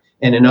night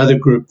and another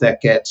group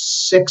that gets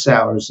 6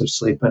 hours of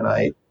sleep a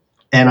night,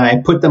 and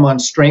I put them on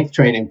strength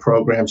training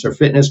programs or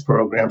fitness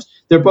programs,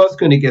 they're both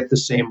going to get the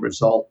same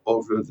result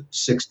over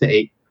 6 to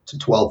 8 to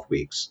 12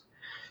 weeks.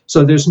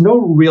 So there's no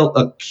real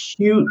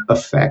acute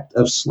effect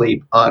of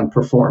sleep on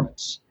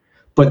performance,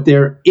 but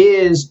there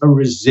is a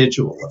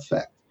residual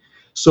effect.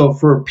 So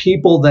for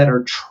people that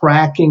are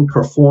tracking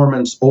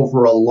performance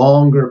over a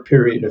longer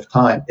period of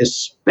time,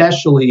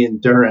 especially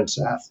endurance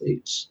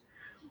athletes,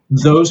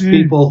 those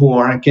people who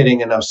aren't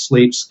getting enough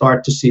sleep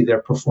start to see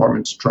their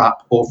performance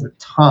drop over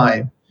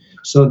time.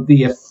 So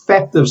the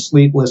effect of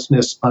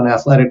sleeplessness on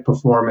athletic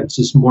performance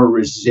is more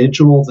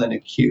residual than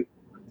acute.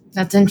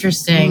 That's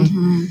interesting.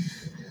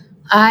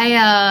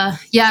 I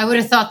would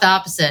have thought the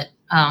opposite.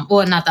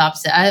 Well, not the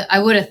opposite. I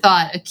would have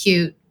thought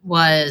acute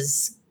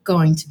was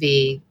going to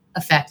be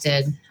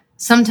affected.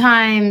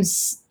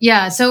 Sometimes,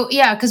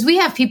 because we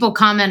have people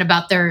comment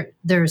about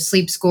their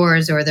sleep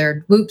scores or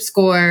their Whoop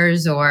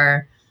scores,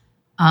 or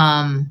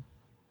I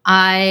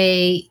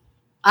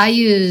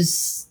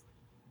use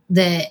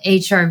the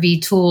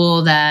HRV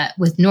tool that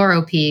with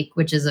NeuroPeak,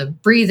 which is a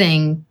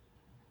breathing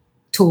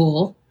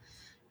tool,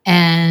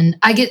 and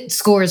I get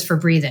scores for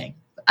breathing.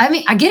 I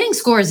mean, getting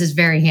scores is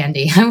very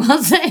handy, I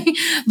will say.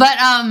 But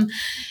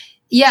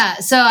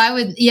so I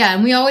would,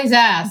 and we always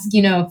ask,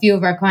 a few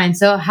of our clients,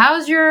 so how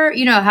was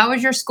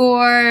your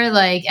score?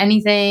 Like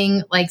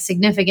anything like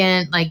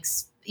significant, like,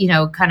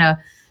 kind of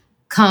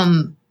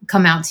come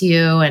out to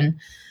you. And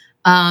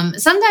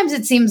sometimes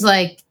it seems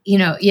like,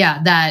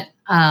 that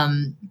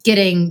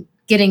getting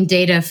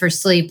data for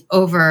sleep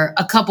over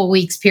a couple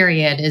weeks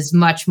period is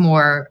much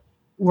more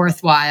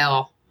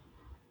worthwhile,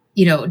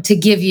 to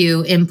give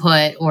you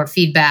input or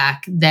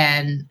feedback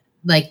than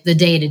like the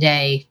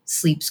day-to-day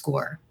sleep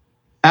score.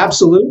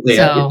 Absolutely.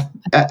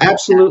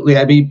 Absolutely.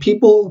 I mean,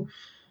 people,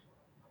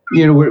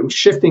 we're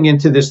shifting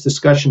into this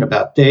discussion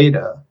about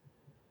data.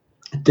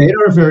 Data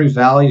are very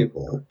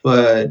valuable,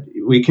 but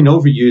we can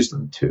overuse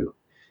them too.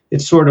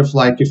 It's sort of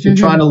like if you're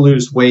trying to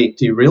lose weight,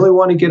 do you really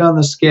want to get on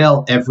the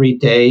scale every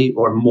day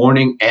or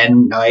morning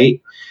and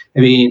night?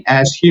 I mean,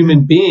 as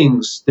human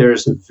beings,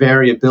 there's a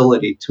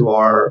variability to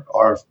our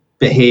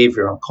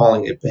behavior. I'm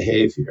calling it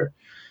behavior.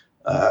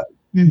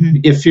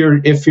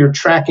 If you're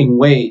tracking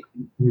weight,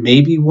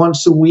 maybe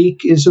once a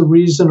week is a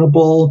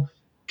reasonable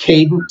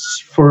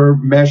cadence for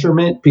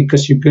measurement,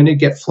 because you're going to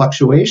get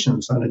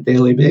fluctuations on a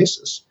daily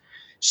basis.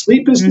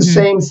 Sleep is the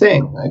same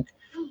thing. Like,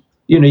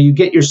 you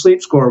get your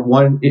sleep score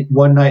one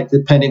night,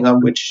 depending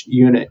on which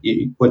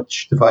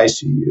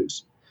device you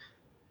use.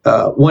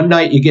 One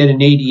night you get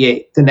an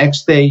 88. The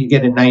next day you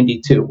get a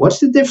 92. What's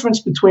the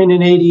difference between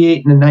an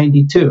 88 and a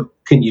 92?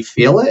 Can you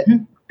feel it?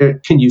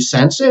 Can you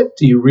sense it?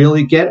 Do you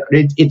really get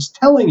it? It's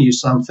telling you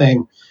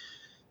something.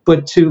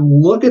 But to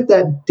look at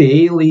that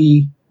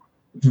daily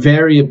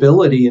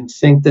variability and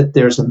think that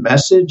there's a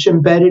message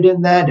embedded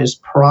in that is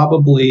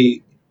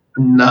probably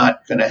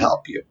not going to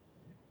help you.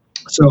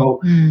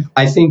 So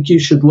I think you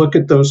should look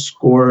at those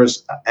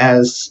scores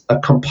as a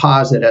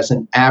composite, as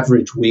an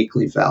average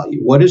weekly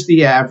value. What is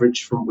the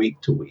average from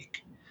week to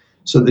week?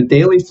 So the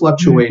daily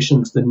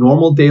fluctuations, the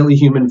normal daily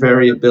human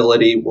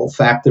variability will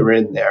factor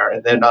in there.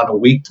 And then on a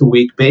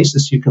week-to-week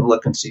basis, you can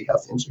look and see how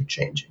things are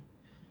changing.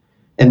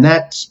 And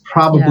that's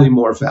probably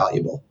more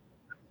valuable.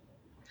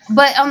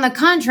 But on the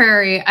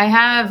contrary, I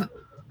have,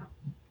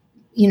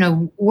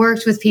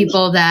 worked with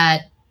people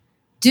that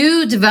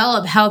do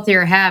develop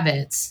healthier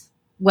habits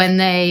when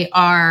they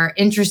are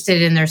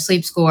interested in their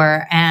sleep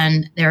score,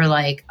 and they're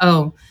like,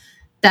 oh,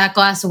 that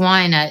glass of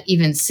wine at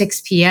even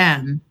 6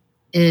 p.m.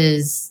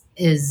 is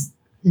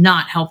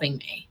not helping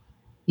me.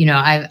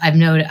 I've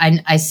noted,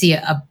 I see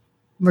a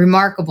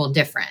remarkable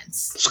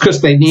difference. It's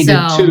because they needed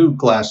 2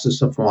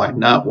 glasses of wine,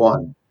 not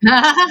 1.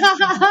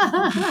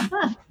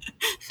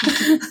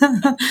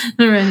 Write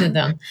it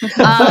down.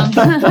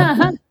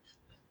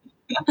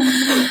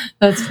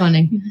 That's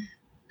funny.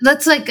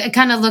 Let's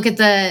kind of look at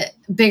the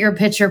bigger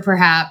picture,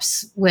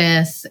 perhaps,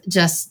 with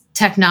just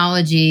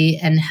technology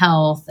and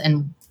health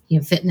and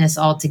fitness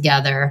all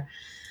together.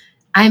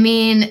 I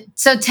mean,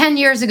 so 10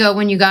 years ago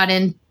when you got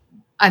in,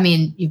 I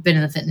mean, you've been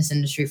in the fitness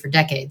industry for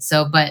decades.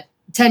 But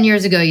 10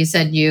 years ago, you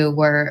said you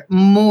were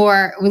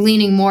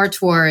leaning more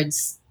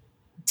towards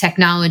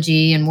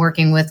technology and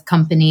working with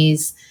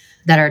companies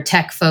that are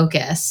tech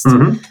focused.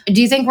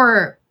 Do you think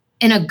we're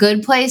in a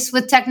good place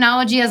with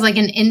technology as like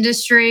an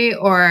industry,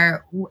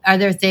 or are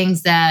there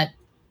things that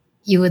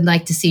you would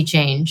like to see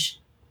change?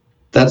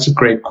 That's a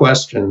great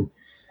question.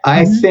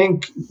 I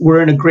think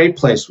we're in a great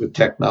place with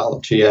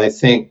technology. I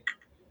think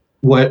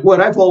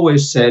what I've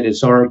always said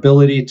is our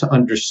ability to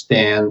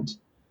understand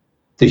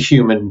the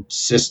human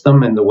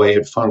system and the way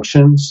it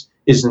functions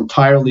is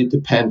entirely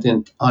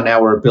dependent on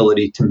our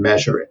ability to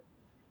measure it.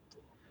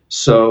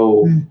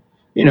 So,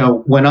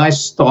 when I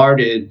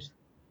started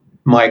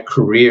my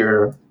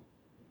career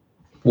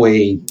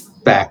way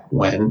back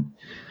when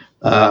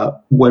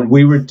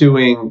we were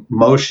doing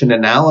motion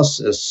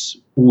analysis,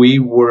 we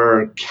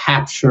were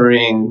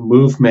capturing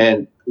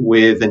movement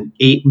with an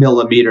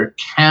 8mm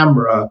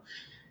camera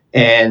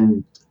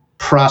and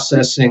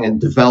processing and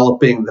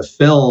developing the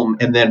film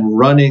and then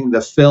running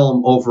the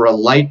film over a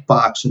light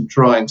box and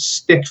drawing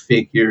stick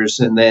figures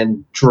and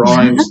then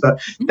drawing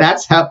stuff.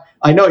 That's how,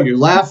 I know you're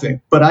laughing,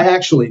 but I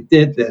actually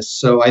did this.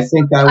 So I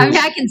think I was.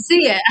 I can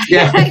see it.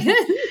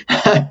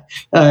 Yeah.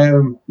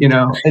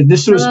 And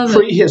this was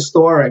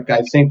prehistoric.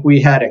 I think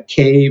we had a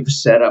cave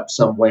set up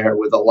somewhere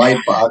with a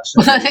light box.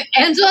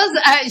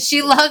 Angela's,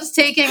 she loves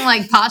taking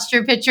like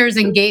posture pictures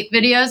and gait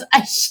videos.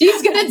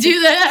 She's going to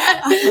do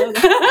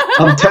that.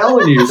 I'm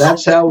telling you,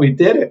 that's how we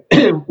did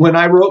it. When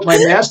I wrote my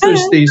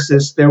master's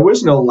thesis, there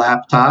was no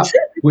laptop.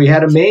 We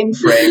had a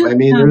mainframe. I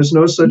mean, there's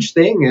no such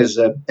thing as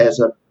a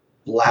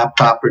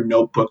laptop or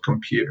notebook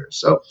computer.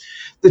 So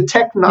the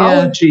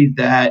technology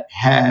that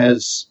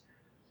has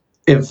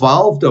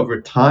evolved over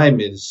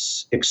time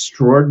is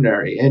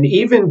extraordinary. And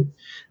even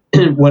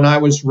when I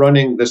was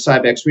running the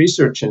Cybex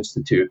Research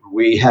Institute,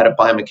 we had a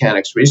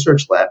biomechanics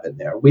research lab in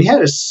there. We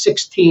had a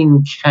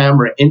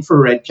 16-camera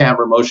infrared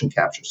camera motion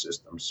capture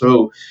system.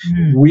 So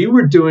we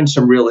were doing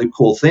some really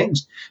cool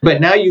things.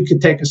 But now you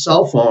could take a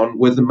cell phone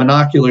with a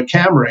monocular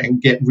camera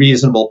and get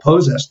reasonable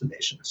pose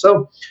estimation.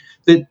 So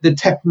the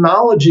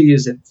technology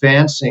is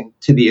advancing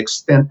to the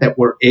extent that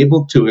we're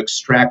able to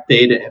extract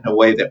data in a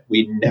way that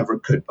we never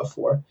could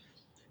before.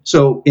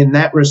 So in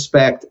that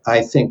respect,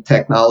 I think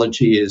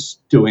technology is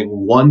doing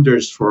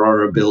wonders for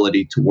our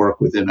ability to work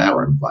within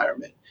our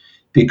environment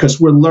because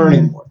we're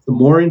learning more. The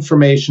more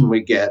information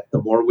we get,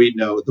 the more we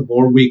know, the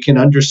more we can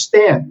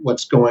understand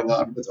what's going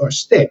on with our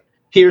state.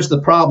 Here's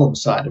the problem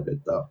side of it,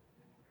 though.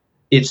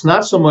 It's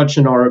not so much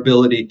in our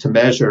ability to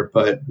measure,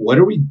 but what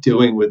are we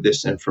doing with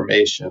this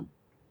information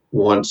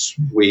once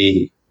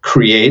we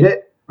create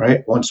it,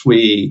 right? Once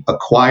we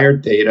acquire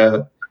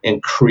data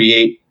and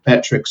create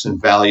metrics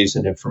and values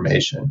and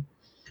information.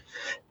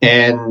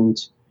 And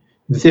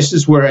this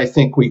is where I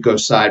think we go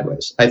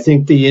sideways. I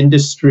think the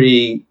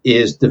industry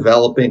is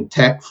developing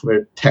tech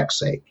for tech's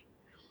sake.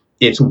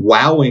 It's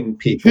wowing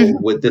people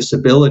with this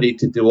ability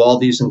to do all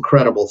these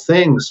incredible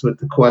things, but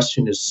the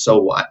question is, so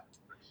what?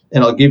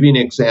 And I'll give you an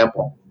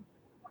example.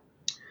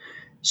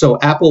 So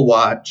Apple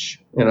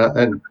Watch,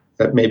 and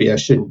maybe I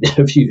shouldn't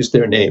have used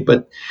their name,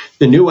 but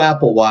the new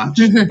Apple Watch,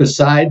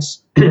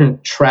 besides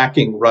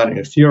tracking running,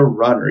 if you're a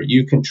runner,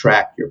 you can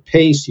track your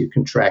pace, you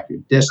can track your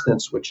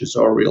distance, which is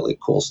all really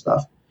cool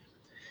stuff.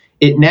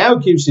 It now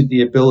gives you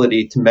the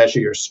ability to measure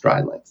your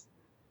stride length.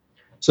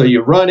 So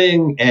you're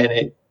running and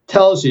it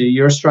tells you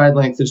your stride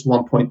length is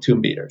 1.2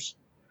 meters.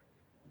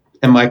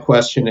 And my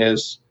question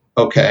is,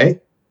 okay,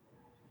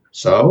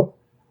 so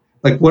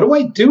like, what do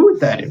I do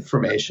with that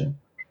information?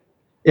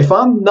 If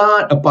I'm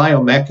not a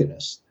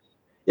biomechanist,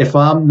 if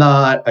I'm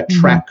not a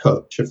track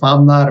coach, if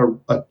I'm not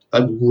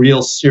a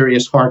real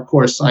serious,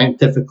 hardcore,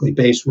 scientifically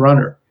based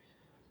runner,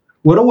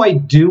 what do I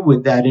do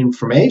with that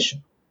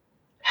information?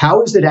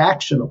 How is it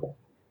actionable?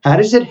 How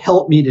does it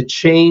help me to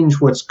change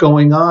what's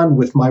going on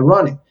with my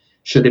running?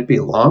 Should it be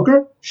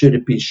longer? Should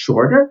it be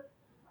shorter?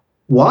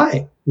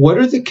 Why? What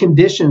are the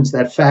conditions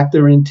that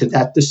factor into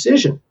that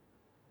decision?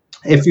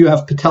 If you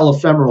have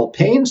patellofemoral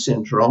pain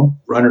syndrome,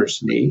 runner's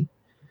knee,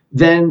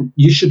 then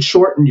you should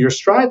shorten your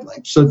stride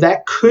length. So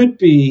that could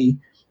be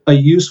a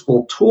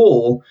useful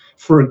tool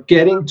for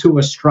getting to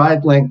a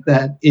stride length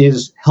that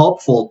is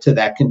helpful to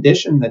that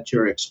condition that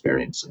you're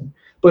experiencing.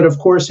 But of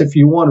course, if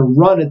you want to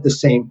run at the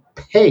same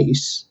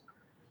pace,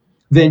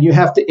 then you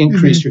have to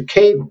increase your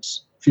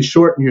cadence. If you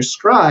shorten your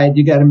stride,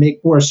 you got to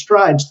make more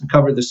strides to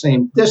cover the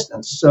same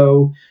distance.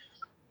 So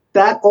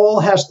that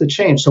all has to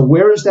change. So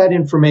where is that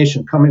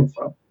information coming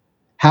from?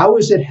 How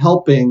is it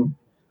helping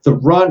the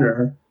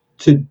runner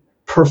to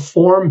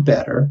perform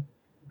better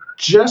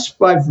just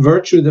by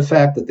virtue of the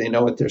fact that they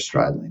know what their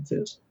stride length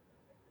is?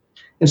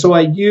 And so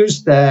I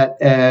use that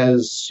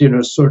as,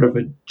 sort of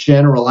a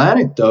general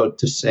anecdote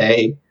to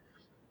say,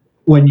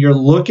 when you're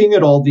looking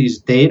at all these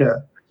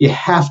data, you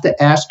have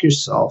to ask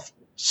yourself,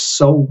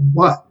 so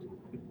what?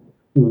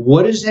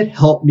 What does it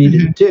help me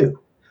to do?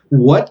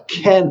 What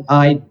can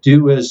I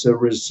do as a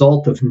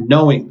result of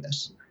knowing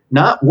this?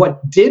 Not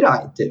what did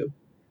I do,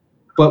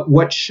 but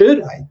what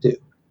should I do?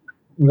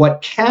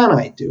 What can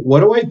I do? What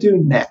do I do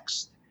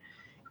next?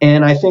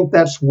 And I think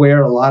that's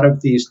where a lot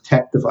of these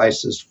tech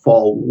devices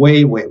fall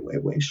way, way, way,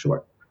 way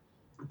short.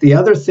 The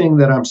other thing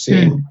that I'm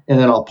seeing, and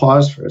then I'll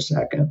pause for a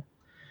second,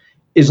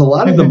 is a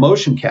lot of the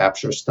motion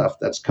capture stuff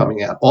that's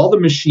coming out. All the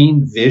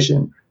machine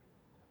vision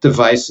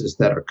devices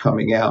that are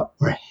coming out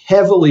are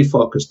heavily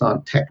focused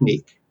on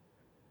technique.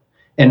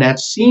 And that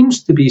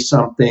seems to be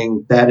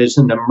something that is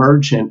an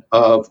emergent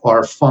of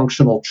our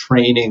functional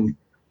training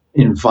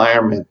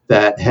environment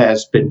that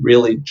has been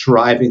really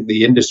driving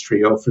the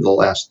industry over the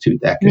last 2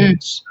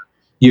 decades.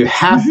 You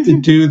have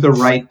to do the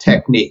right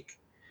technique.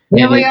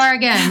 Here we are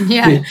again.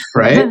 Yeah.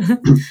 Right?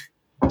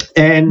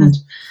 And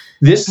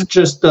this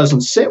just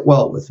doesn't sit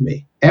well with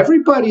me.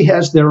 Everybody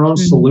has their own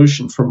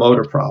solution for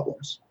motor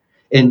problems.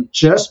 And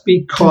just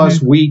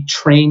because we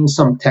train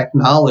some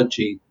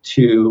technology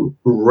to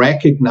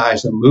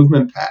recognize a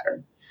movement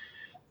pattern,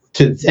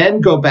 To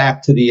then go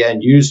back to the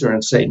end user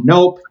and say,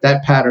 nope,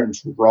 that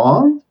pattern's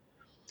wrong,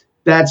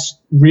 that's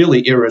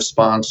really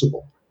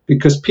irresponsible,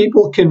 because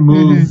people can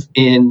move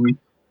in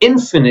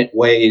infinite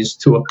ways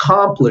to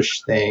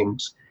accomplish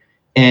things,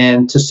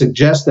 and to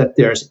suggest that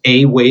there's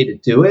a way to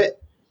do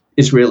it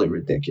is really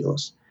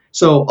ridiculous.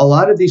 So a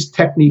lot of these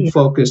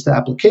technique-focused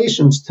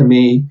applications to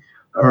me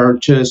are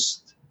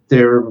just,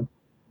 they're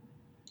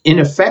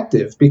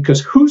ineffective,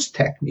 because whose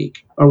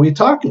technique are we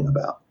talking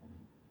about?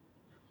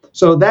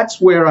 So that's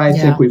where I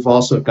think we've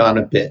also gone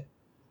a bit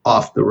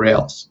off the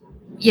rails.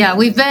 Yeah,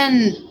 we've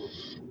been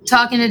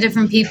talking to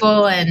different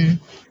people, and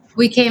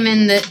we came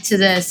to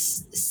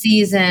this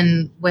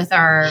season with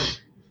our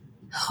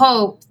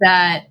hope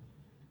that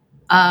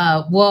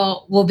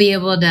we'll be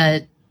able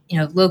to,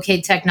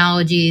 locate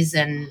technologies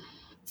and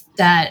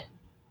that,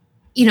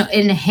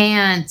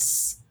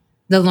 enhance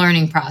the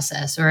learning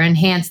process, or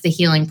enhance the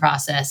healing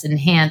process,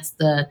 enhance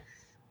a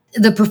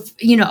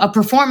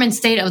performance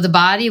state of the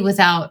body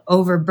without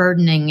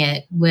overburdening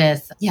it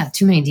with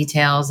too many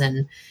details.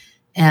 And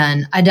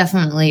I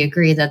definitely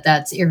agree that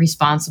that's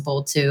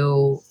irresponsible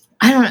to,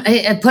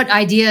 I put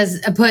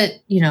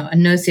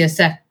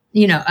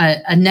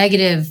a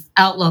negative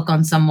outlook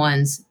on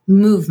someone's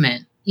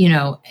movement,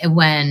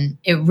 when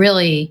it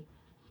really,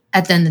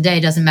 at the end of the day,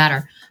 doesn't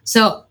matter.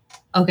 So,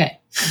 okay.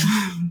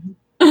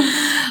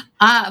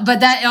 But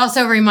that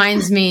also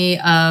reminds me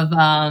of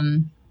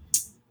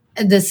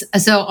this.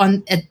 So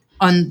on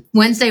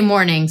Wednesday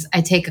mornings,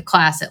 I take a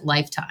class at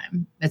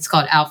Lifetime. It's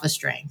called Alpha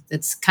Strength.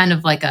 It's kind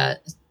of like a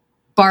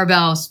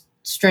barbell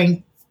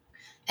strength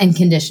and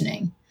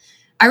conditioning.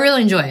 I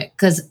really enjoy it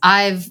because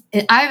I've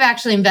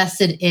actually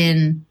invested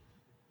in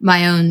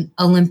my own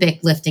Olympic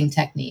lifting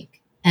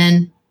technique.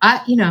 And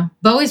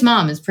Bowie's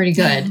mom is pretty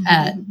good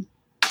at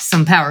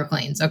some power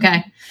cleans.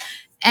 Okay.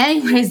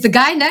 Anyways, the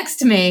guy next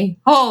to me,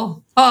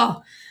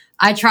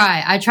 I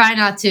try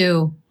not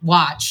to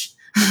watch.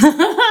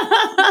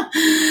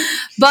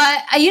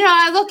 But,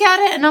 I look at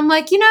it and I'm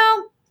like,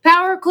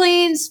 power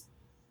cleans,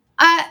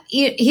 I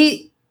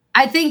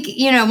think,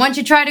 once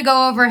you try to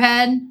go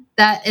overhead,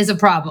 that is a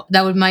problem.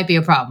 Might be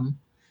a problem.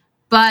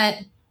 But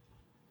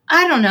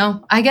I don't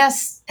know. I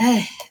guess,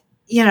 10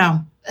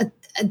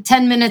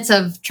 minutes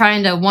of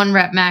trying to 1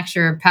 rep max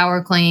your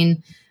power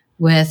clean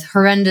with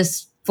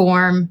horrendous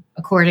form,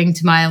 according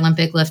to my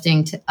Olympic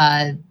lifting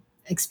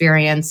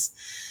experience.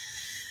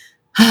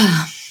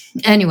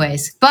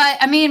 Anyways, but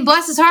I mean,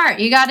 bless his heart.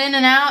 You got in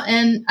and out,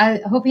 and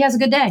I hope he has a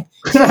good day.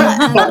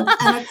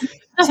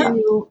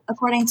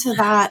 According to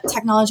that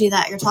technology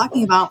that you're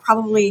talking about,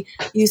 probably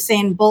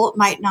Usain Bolt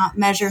might not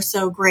measure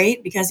so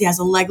great because he has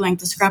a leg length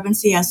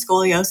discrepancy, he has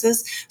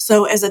scoliosis.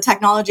 So is the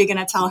technology going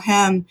to tell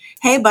him,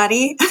 hey,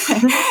 buddy,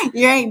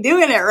 you ain't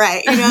doing it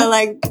right?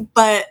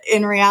 But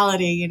in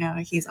reality,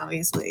 he's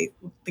obviously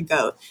the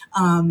GOAT.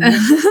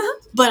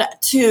 But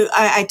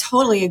I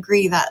totally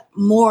agree that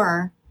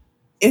more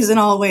isn't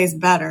always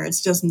better.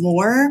 It's just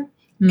more.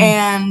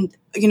 And,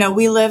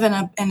 we live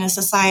in a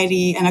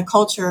society and a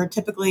culture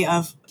typically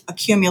of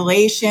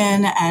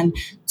accumulation and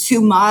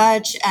too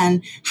much.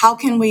 And how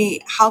can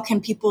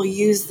people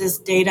use this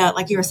data,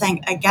 like you were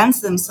saying,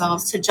 against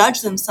themselves, to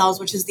judge themselves,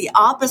 which is the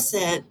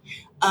opposite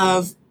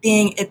of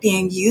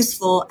being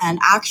useful and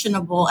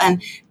actionable?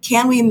 And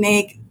can we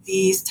make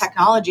these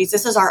technologies,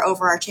 this is our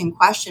overarching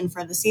question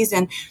for the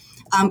season,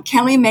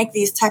 can we make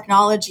these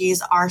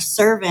technologies our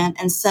servant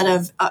instead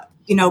of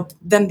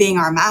them being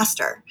our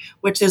master,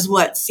 which is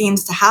what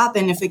seems to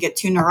happen if we get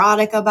too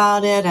neurotic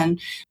about it. And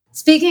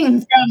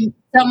speaking from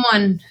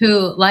someone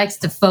who likes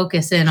to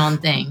focus in on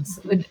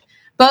things,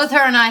 both her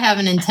and I have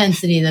an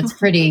intensity that's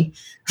pretty,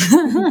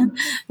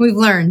 we've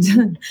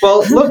learned.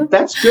 Well, look,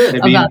 that's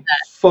good. I mean,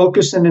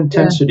 focus and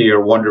intensity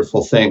are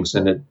wonderful things.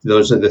 And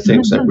those are the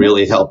things that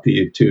really help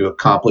you to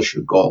accomplish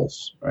your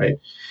goals, right?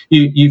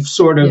 You've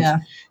sort of,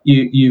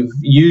 you've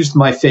used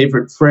my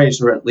favorite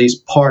phrase, or at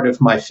least part of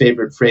my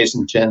favorite phrase,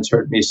 and Jen's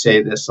heard me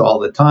say this all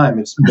the time.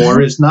 It's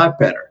more is not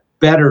better.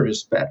 Better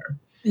is better.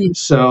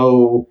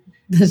 So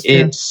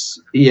it's,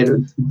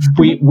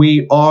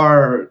 we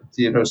are,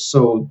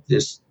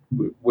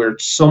 we're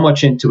so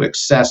much into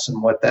excess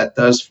and what that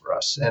does for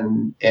us.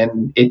 And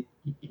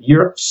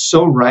you're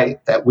so right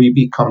that we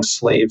become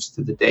slaves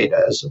to the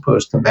data as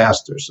opposed to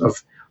masters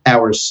of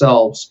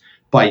ourselves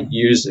by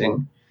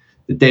using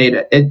the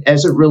data.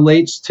 As it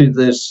relates to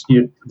this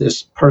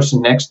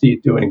person next to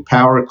you doing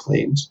power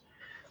cleans,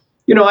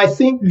 I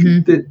think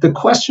the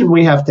question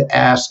we have to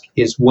ask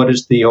is, what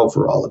is the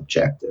overall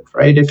objective,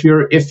 right?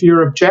 If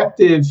your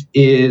objective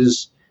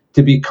is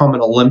to become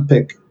an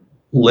Olympic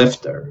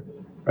lifter,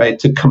 right,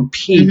 to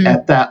compete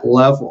at that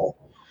level,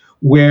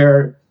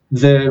 where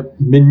the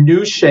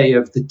minutiae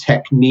of the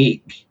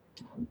technique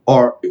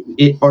or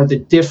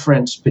the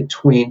difference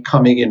between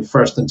coming in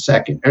first and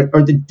second,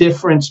 or the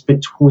difference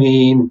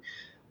between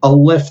a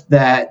lift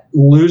that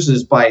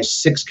loses by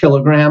 6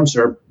 kilograms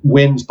or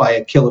wins by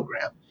 1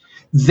 kilogram,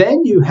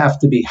 then you have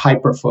to be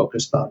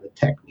hyper-focused on the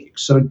technique.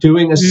 So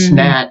doing a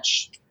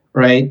snatch,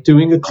 right,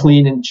 doing a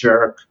clean and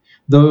jerk,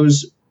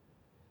 those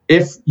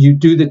if you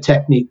do the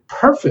technique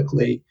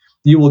perfectly,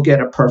 you will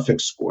get a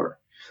perfect score.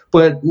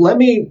 But let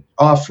me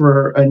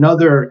offer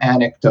another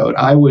anecdote.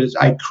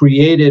 I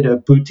created a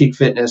boutique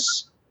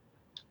fitness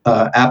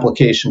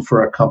application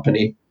for a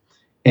company,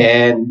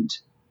 and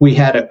we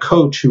had a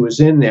coach who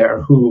was in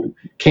there who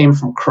came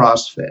from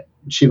CrossFit.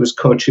 She was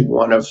coaching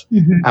one of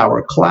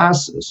our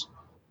classes,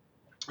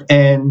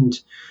 and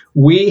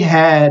we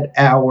had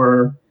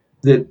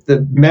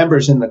the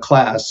members in the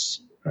class,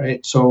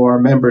 right? So our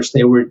members,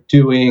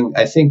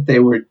 I think they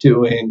were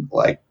doing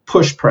like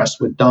push press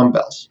with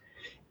dumbbells.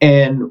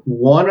 And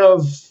one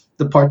of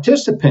the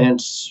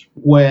participants,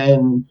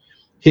 when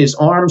his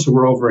arms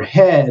were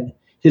overhead,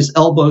 his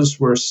elbows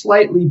were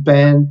slightly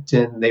bent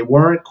and they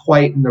weren't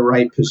quite in the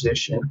right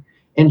position.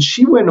 And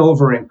she went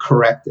over and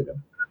corrected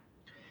him.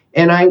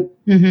 And I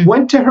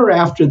went to her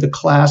after the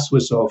class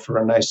was over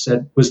and I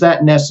said, "Was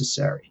that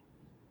necessary?"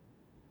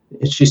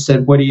 And she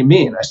said, "What do you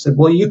mean?" I said,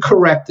 "Well, you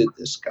corrected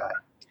this guy.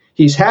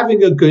 He's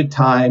having a good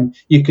time.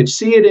 You could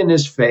see it in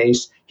his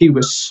face. He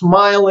was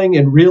smiling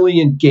and really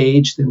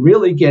engaged and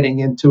really getting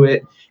into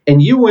it.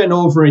 And you went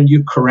over and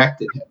you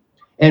corrected him.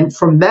 And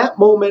from that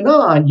moment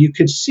on, you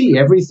could see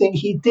everything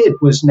he did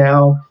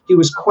he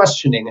was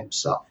questioning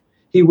himself.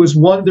 He was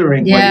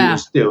wondering what he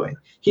was doing.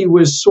 He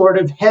was sort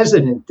of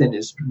hesitant in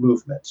his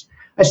movements."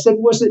 I said,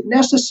 "Was it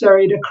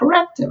necessary to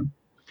correct him?"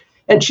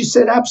 And she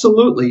said,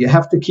 "Absolutely. You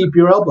have to keep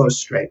your elbows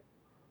straight."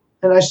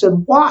 And I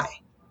said, "Why?"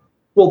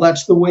 "Well,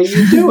 that's the way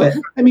you do it."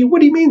 I mean,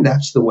 what do you mean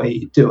that's the way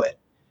you do it?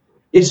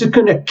 Is it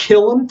going to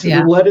kill him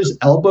to let his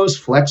elbows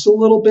flex a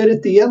little bit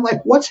at the end?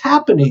 Like, what's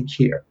happening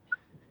here?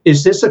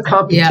 Is this a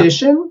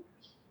competition?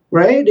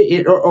 Right?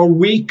 Are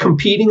we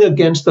competing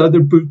against other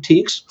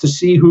boutiques to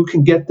see who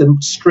can get the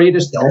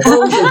straightest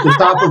elbows at the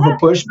top of a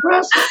push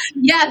press?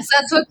 Yes,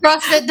 that's what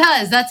CrossFit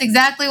does. That's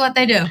exactly what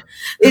they do.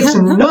 It's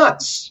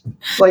nuts.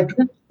 Like,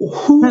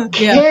 who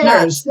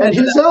cares that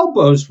his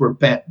elbows were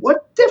bent?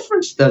 What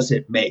difference does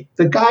it make?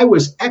 The guy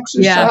was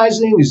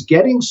exercising, he's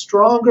getting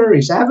stronger,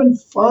 he's having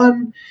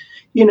fun,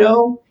 you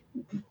know?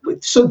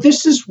 So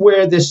this is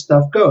where this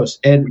stuff goes.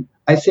 And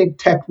I think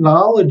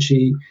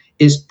technology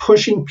is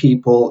pushing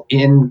people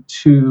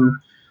into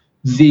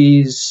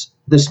this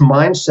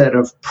mindset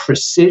of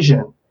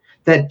precision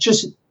that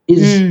just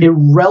is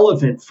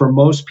irrelevant for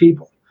most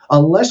people.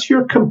 Unless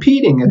you're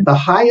competing at the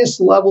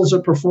highest levels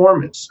of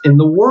performance in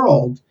the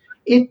world,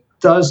 it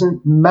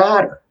doesn't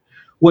matter.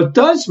 What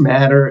does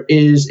matter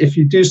is if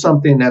you do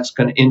something that's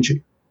going to injure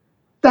you.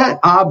 That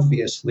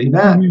obviously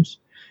matters.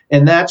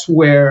 And that's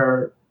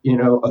where,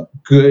 a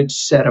good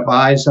set of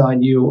eyes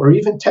on you or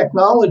even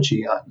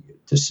technology on you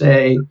to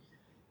say,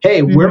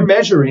 hey, we're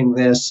measuring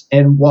this,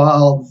 and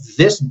while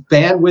this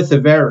bandwidth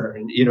of error,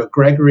 and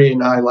Gregory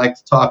and I like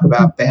to talk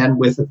about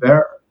bandwidth of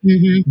error,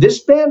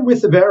 this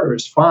bandwidth of error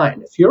is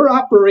fine. If you're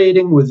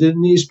operating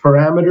within these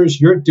parameters,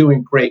 you're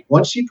doing great.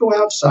 Once you go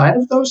outside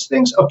of those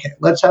things, okay,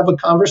 let's have a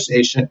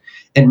conversation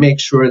and make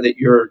sure that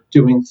you're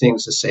doing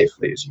things as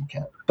safely as you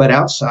can. But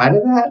outside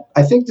of that,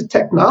 I think the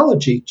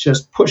technology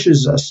just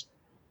pushes us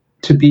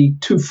to be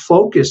too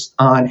focused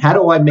on how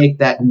do I make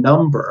that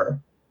number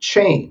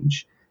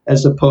change,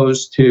 as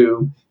opposed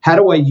to how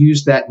do I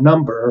use that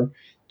number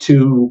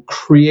to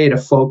create a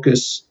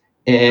focus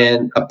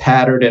and a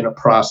pattern and a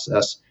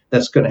process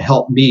that's going to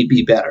help me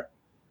be better.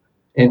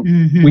 And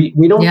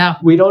we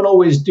don't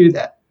always do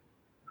that.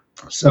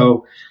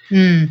 So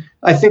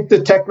I think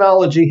the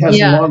technology has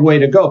a long way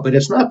to go, but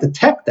it's not the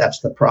tech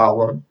that's the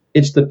problem.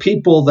 It's the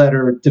people that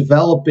are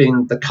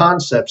developing the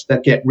concepts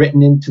that get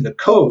written into the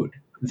code.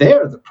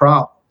 They're the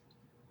problem.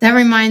 That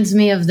reminds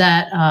me of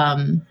that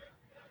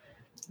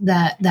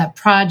that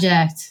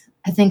project.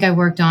 I think I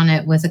worked on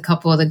it with a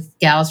couple of the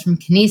gals from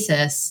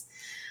Kinesis.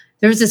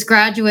 There was this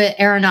graduate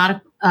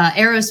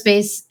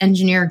aerospace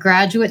engineer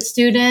graduate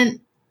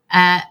student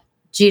at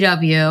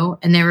GW,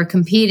 and they were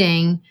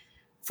competing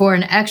for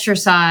an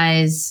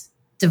exercise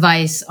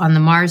device on the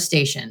Mars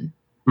station.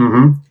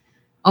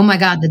 Oh my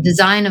God, the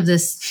design of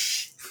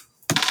this.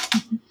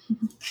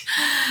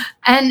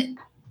 And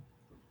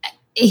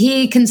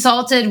he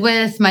consulted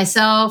with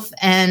myself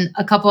and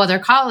a couple other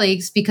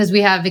colleagues because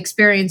we have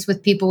experience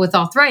with people with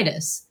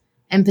arthritis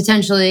and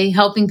potentially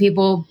helping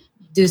people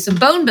do some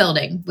bone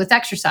building with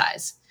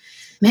exercise.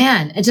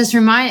 Man,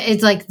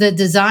 it's like the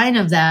design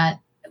of that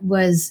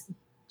was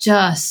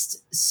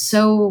just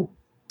so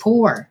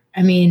poor.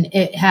 I mean,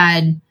 it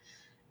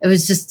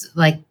was just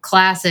like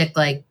classic,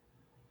 like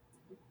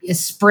a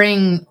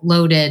spring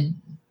loaded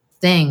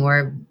thing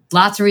where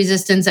lots of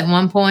resistance at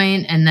one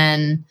point and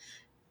then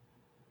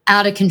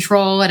out of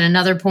control at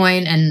another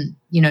point and,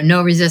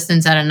 no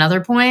resistance at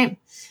another point.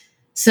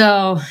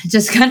 So it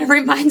just kind of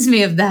reminds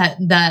me of that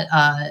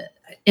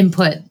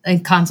input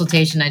and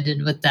consultation I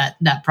did with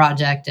that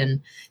project,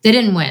 and they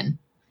didn't win.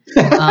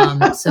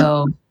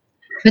 So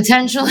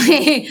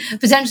potentially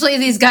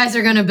these guys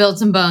are going to build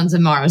some bones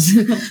in Mars.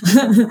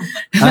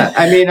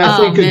 I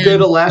think a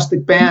good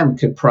elastic band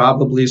could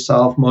probably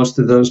solve most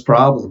of those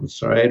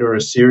problems, right? Or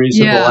a series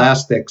of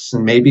elastics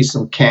and maybe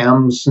some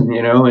cams, and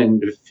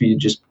if you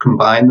just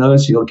combine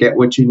those, you'll get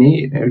what you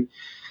need.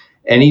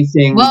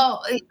 Anything?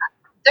 Well,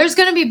 there's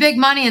going to be big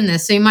money in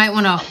this, so you might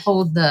want to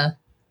hold the.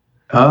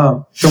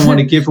 Don't want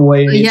to give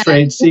away any Yeah,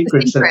 trade keep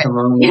the secrets at secret. the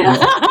moment. Yeah,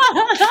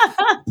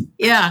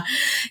 yeah,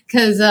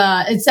 because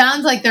it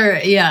sounds like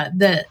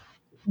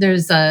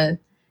there's going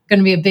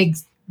to be a big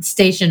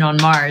station on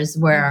Mars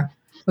where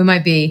we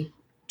might be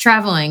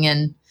traveling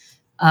and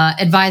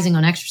advising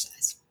on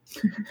exercise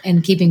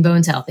and keeping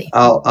bones healthy.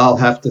 I'll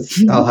have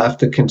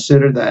to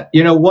consider that.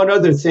 One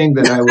other thing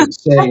that I would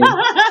say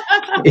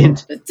in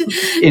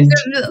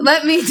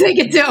Let me take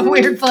it to a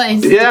weird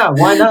place. Yeah,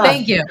 why not?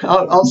 Thank you.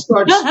 I'll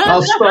start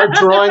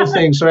drawing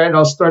things, right?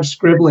 I'll start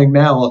scribbling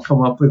now. I'll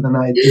come up with an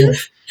idea.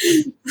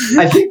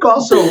 I think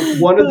also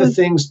one of the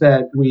things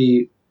that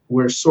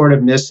we're sort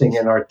of missing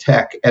in our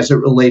tech as it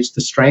relates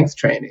to strength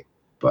training,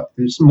 but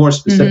more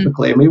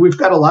specifically, I mean, we've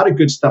got a lot of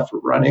good stuff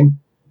running.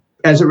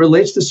 As it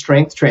relates to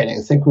strength training,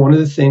 I think one of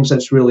the things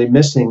that's really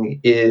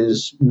missing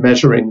is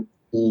measuring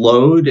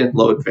load and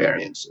load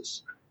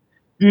variances.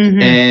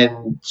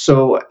 And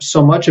so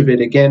much of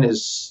it, again,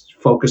 is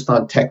focused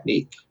on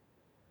technique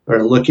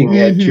or looking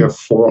at your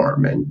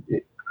form.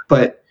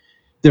 But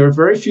there are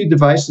very few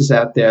devices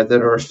out there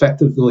that are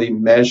effectively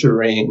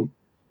measuring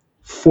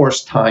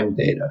force time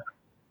data.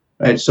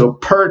 Right? So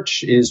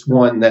Perch is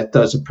one that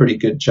does a pretty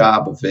good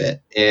job of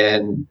it.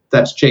 And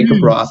that's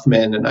Jacob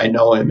Rothman, and I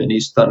know him, and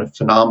he's done a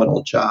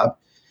phenomenal job.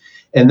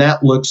 And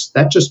that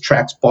just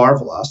tracks bar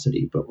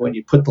velocity. But when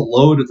you put the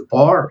load of the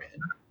bar in,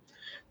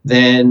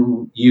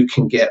 then you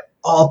can get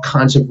all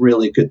kinds of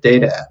really good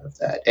data out of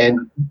that.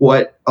 And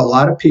what a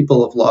lot of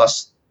people have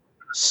lost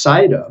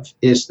sight of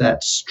is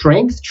that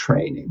strength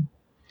training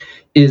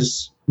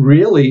is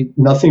really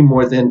nothing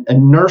more than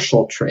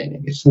inertial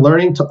training. It's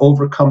learning to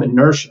overcome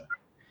inertia.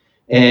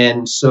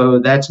 And so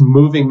that's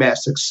moving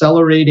mass,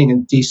 accelerating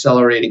and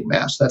decelerating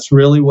mass. That's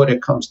really what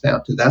it comes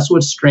down to. That's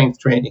what strength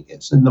training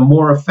is. And the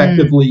more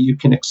effectively you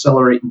can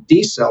accelerate and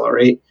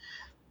decelerate,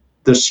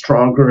 the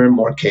stronger and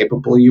more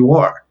capable you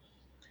are.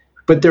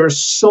 But there are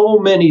so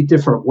many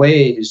different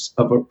ways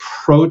of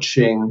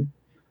approaching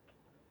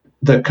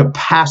the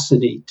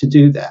capacity to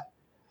do that.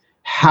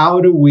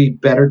 How do we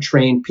better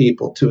train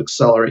people to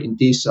accelerate and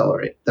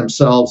decelerate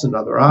themselves and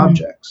other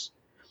objects?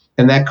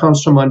 And that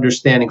comes from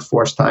understanding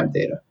force time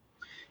data.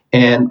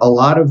 And a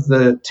lot of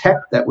the tech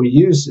that we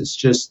use is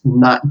just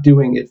not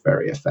doing it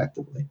very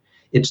effectively.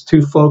 It's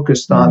too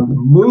focused on the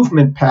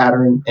movement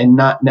pattern and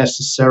not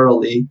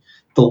necessarily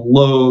the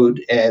load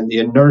and the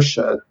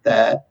inertia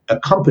that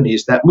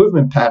accompanies that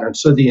movement pattern.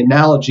 So the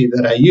analogy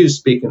that I use,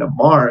 speaking of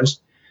Mars,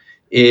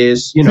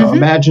 is,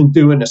 imagine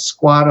doing a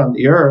squat on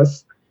the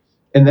Earth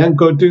and then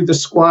go do the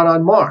squat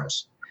on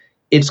Mars.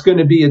 It's going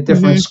to be a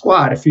different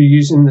squat. If you're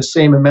using the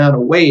same amount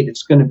of weight,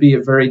 it's going to be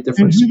a very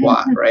different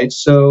squat, right?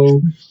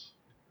 So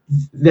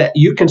that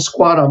you can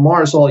squat on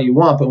Mars all you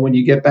want, but when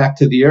you get back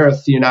to the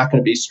Earth, you're not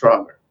going to be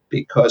stronger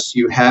because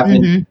you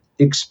haven't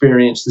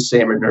experienced the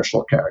same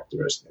inertial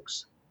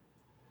characteristics.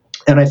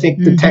 And I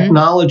think the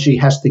technology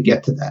has to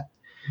get to that.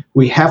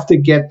 We have to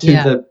get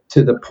to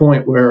the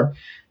point where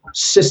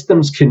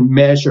systems can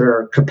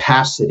measure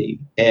capacity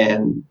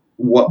and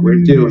what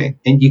we're doing.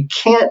 And you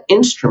can't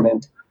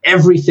instrument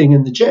everything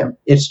in the gym.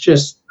 It's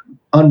just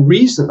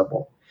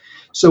unreasonable.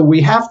 So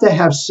we have to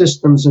have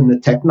systems, and the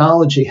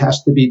technology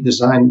has to be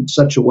designed in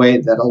such a way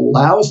that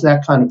allows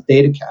that kind of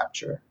data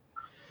capture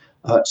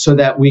so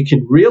that we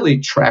can really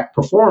track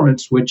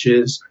performance, which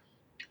is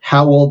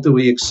how well do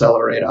we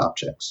accelerate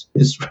objects?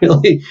 Is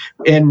really,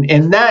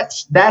 and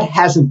that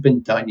hasn't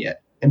been done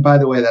yet. And by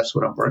the way, that's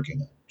what I'm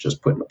working on.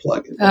 Just putting a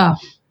plug in. Oh,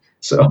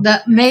 so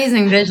the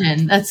amazing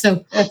vision. That's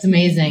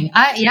amazing.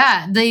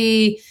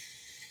 The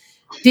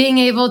being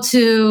able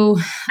to,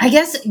 I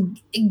guess,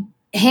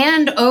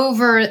 hand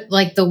over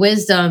like the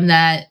wisdom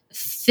that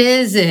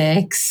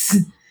physics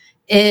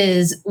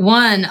is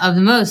one of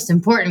the most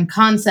important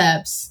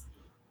concepts,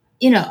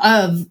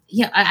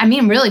 I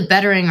mean, really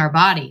bettering our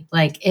body.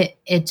 Like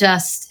it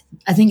just,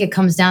 I think it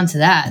comes down to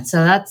that.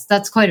 So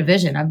that's quite a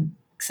vision. I'm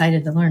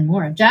excited to learn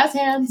more. Jazz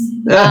hands.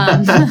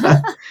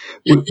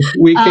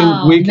 We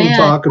can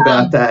talk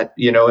about that,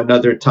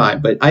 another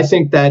time. But I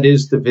think that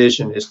is the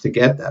vision, is to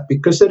get that,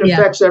 because it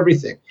affects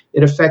everything.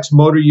 It affects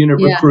motor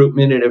unit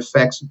recruitment. It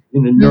affects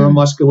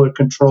neuromuscular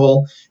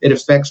control. It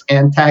affects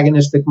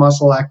antagonistic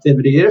muscle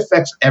activity. It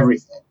affects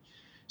everything.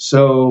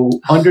 So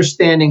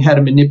understanding how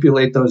to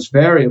manipulate those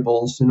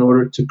variables in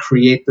order to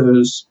create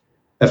those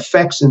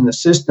effects in the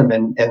system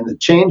and the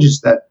changes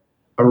that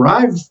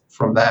arrive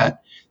from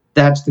that,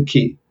 that's the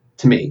key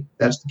to me.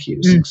 That's the key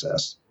to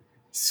success.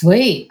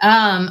 Sweet.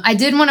 I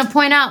did want to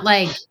point out,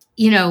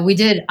 we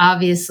did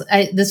obviously,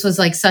 this was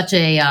like such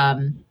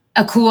a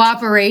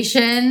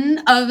cooperation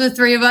of the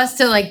three of us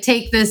to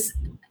take this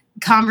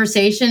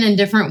conversation in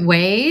different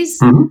ways.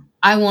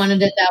 I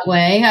wanted it that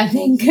way, I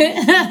think,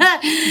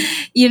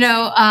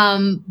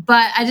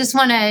 but I just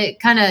want to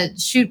kind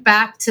of shoot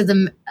back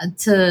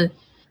to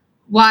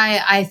why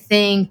I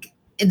think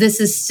this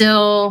is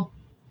still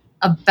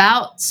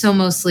about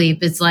SOMO sleep.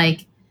 It's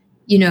like,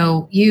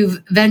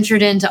 you've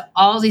ventured into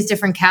all these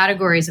different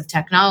categories of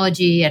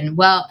technology and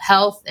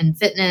health and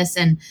fitness,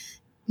 and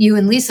you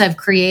and Lisa have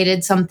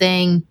created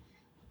something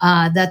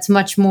that's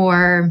much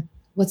more,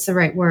 what's the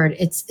right word?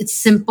 It's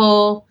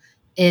simple.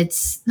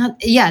 It's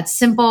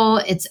simple.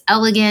 It's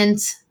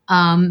elegant,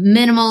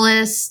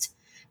 minimalist,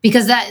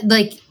 because that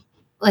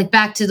like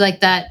back to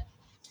like that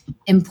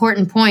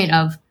important point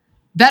of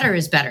better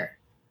is better.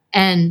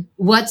 And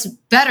what's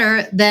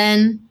better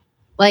than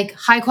like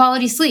high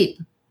quality sleep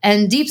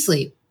and deep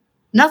sleep?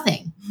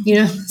 Nothing,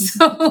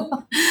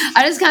 So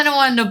I just kind of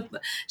wanted to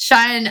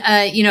shine,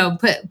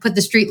 put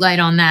the street light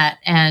on that,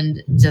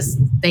 and just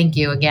thank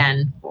you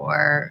again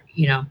for,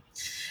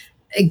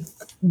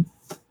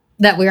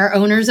 that we are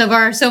owners of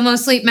our SOMO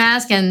sleep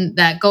mask, and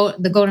that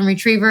the golden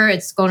retriever,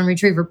 it's golden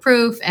retriever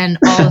proof, and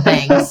all the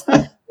things.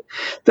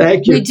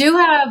 Thank you. We do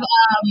have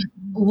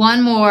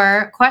one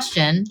more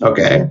question.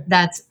 Okay.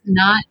 That's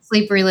not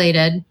sleep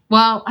related.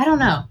 Well, I don't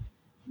know.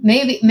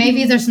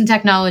 Maybe there's some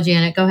technology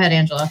in it. Go ahead,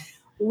 Angela.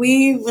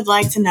 We would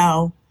like to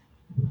know,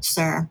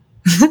 sir,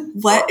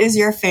 what is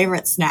your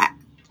favorite snack?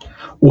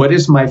 What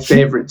is my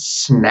favorite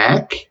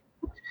snack?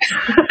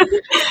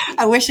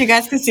 I wish you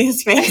guys could see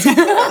his face.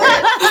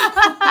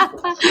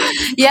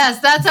 Yes,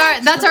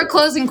 that's our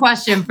closing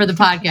question for the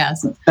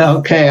podcast.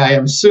 Okay, I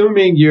am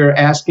assuming you're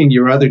asking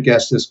your other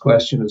guests this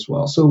question as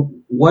well. So,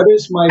 what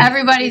is my?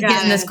 Everybody's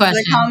getting this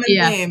question.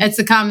 It's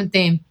a common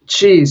theme.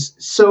 Geez,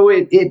 so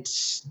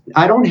it's.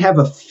 I don't have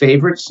a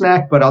favorite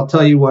snack, but I'll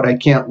tell you what I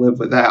can't live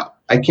without.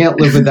 I can't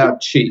live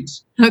without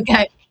cheese.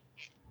 Okay.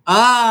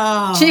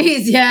 Oh,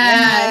 cheese,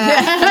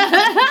 yeah.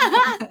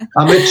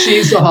 I'm a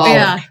cheeseaholic.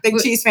 Yeah. Big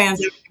cheese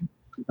fans.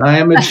 I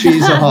am a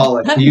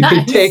cheeseaholic. You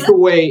can take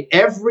away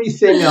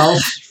everything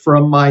else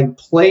from my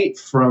plate,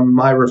 from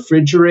my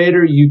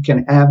refrigerator. You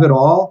can have it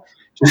all.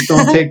 Just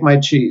don't take my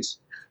cheese.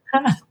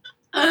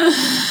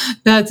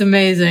 That's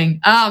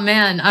amazing. Oh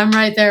man, I'm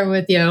right there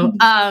with you.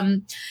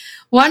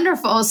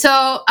 Wonderful.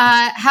 So,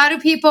 how do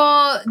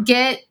people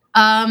get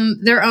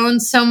their own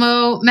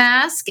SOMO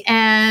mask,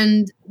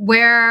 and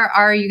where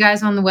are you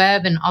guys on the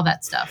web and all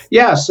that stuff?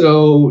 Yeah,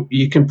 so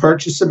you can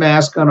purchase a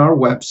mask on our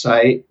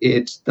website.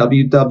 It's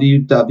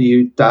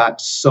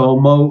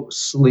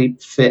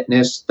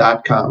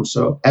www.somosleepfitness.com.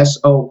 So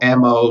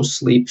SOMO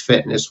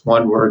sleepfitness,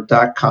 one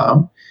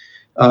word.com.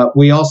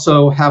 We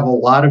also have a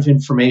lot of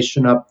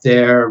information up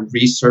there,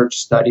 research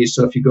studies.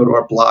 So if you go to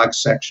our blog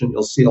section,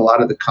 you'll see a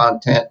lot of the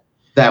content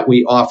that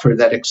we offer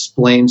that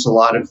explains a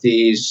lot of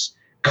these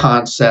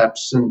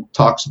concepts and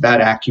talks about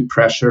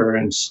acupressure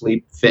and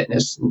sleep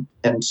fitness.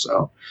 And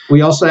so we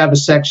also have a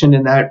section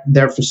in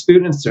there for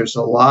students. There's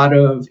a lot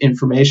of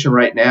information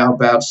right now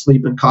about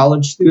sleep in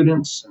college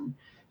students and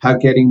how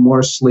getting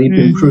more sleep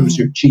improves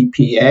your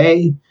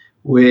GPA,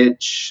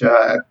 which,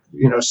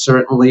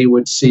 certainly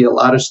would see a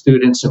lot of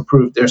students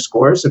improve their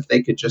scores if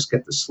they could just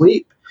get the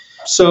sleep.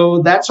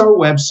 So that's our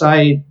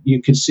website.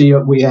 You can see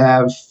we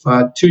have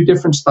 2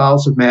 different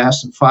styles of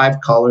masks and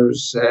 5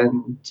 colors,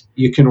 and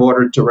you can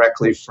order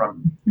directly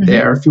from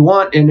there if you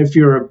want. And if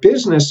you're a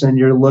business and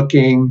you're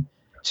looking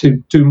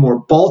to do more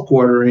bulk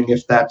ordering,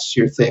 if that's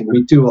your thing,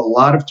 we do a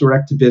lot of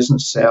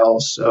direct-to-business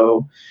sales.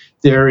 So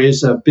there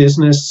is a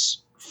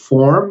business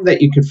form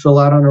that you can fill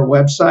out on our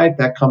website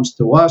that comes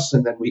to us,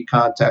 and then we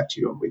contact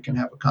you and we can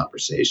have a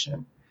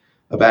conversation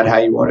about how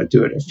you want to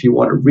do it. If you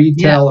want to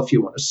retail, if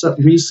you want to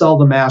resell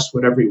the mask,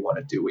 whatever you want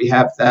to do, we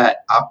have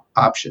that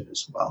option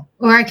as well.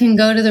 Or I can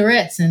go to the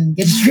Ritz and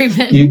get a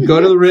treatment. You can go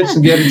to the Ritz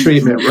and get a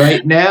treatment.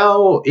 Right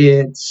now,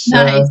 it's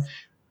nice.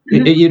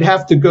 You'd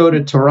have to go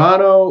to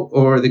Toronto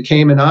or the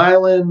Cayman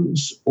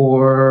Islands,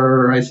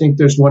 or I think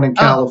there's one in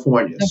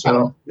California. Okay.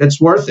 So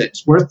it's worth it.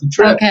 It's worth the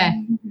trip. Okay.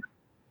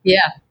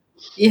 Yeah.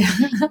 Yeah.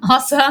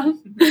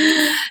 Awesome.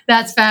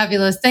 That's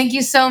fabulous. Thank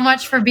you so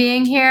much for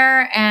being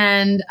here.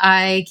 And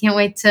I can't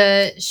wait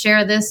to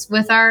share this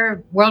with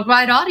our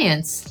worldwide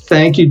audience.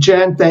 Thank you,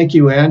 Jen. Thank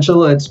you,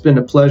 Angela. It's been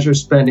a pleasure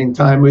spending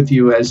time with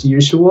you as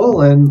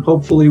usual, and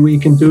hopefully we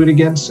can do it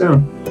again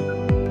soon.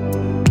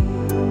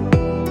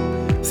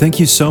 Thank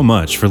you so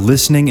much for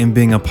listening and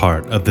being a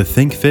part of the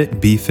Think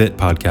Fit, Be Fit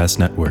podcast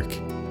network.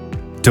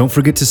 Don't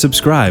forget to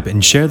subscribe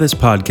and share this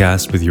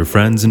podcast with your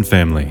friends and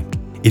family.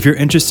 If you're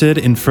interested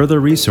in further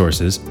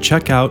resources,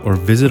 check out or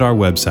visit our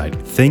website,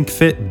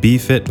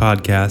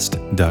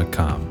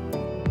 thinkfitbefitpodcast.com.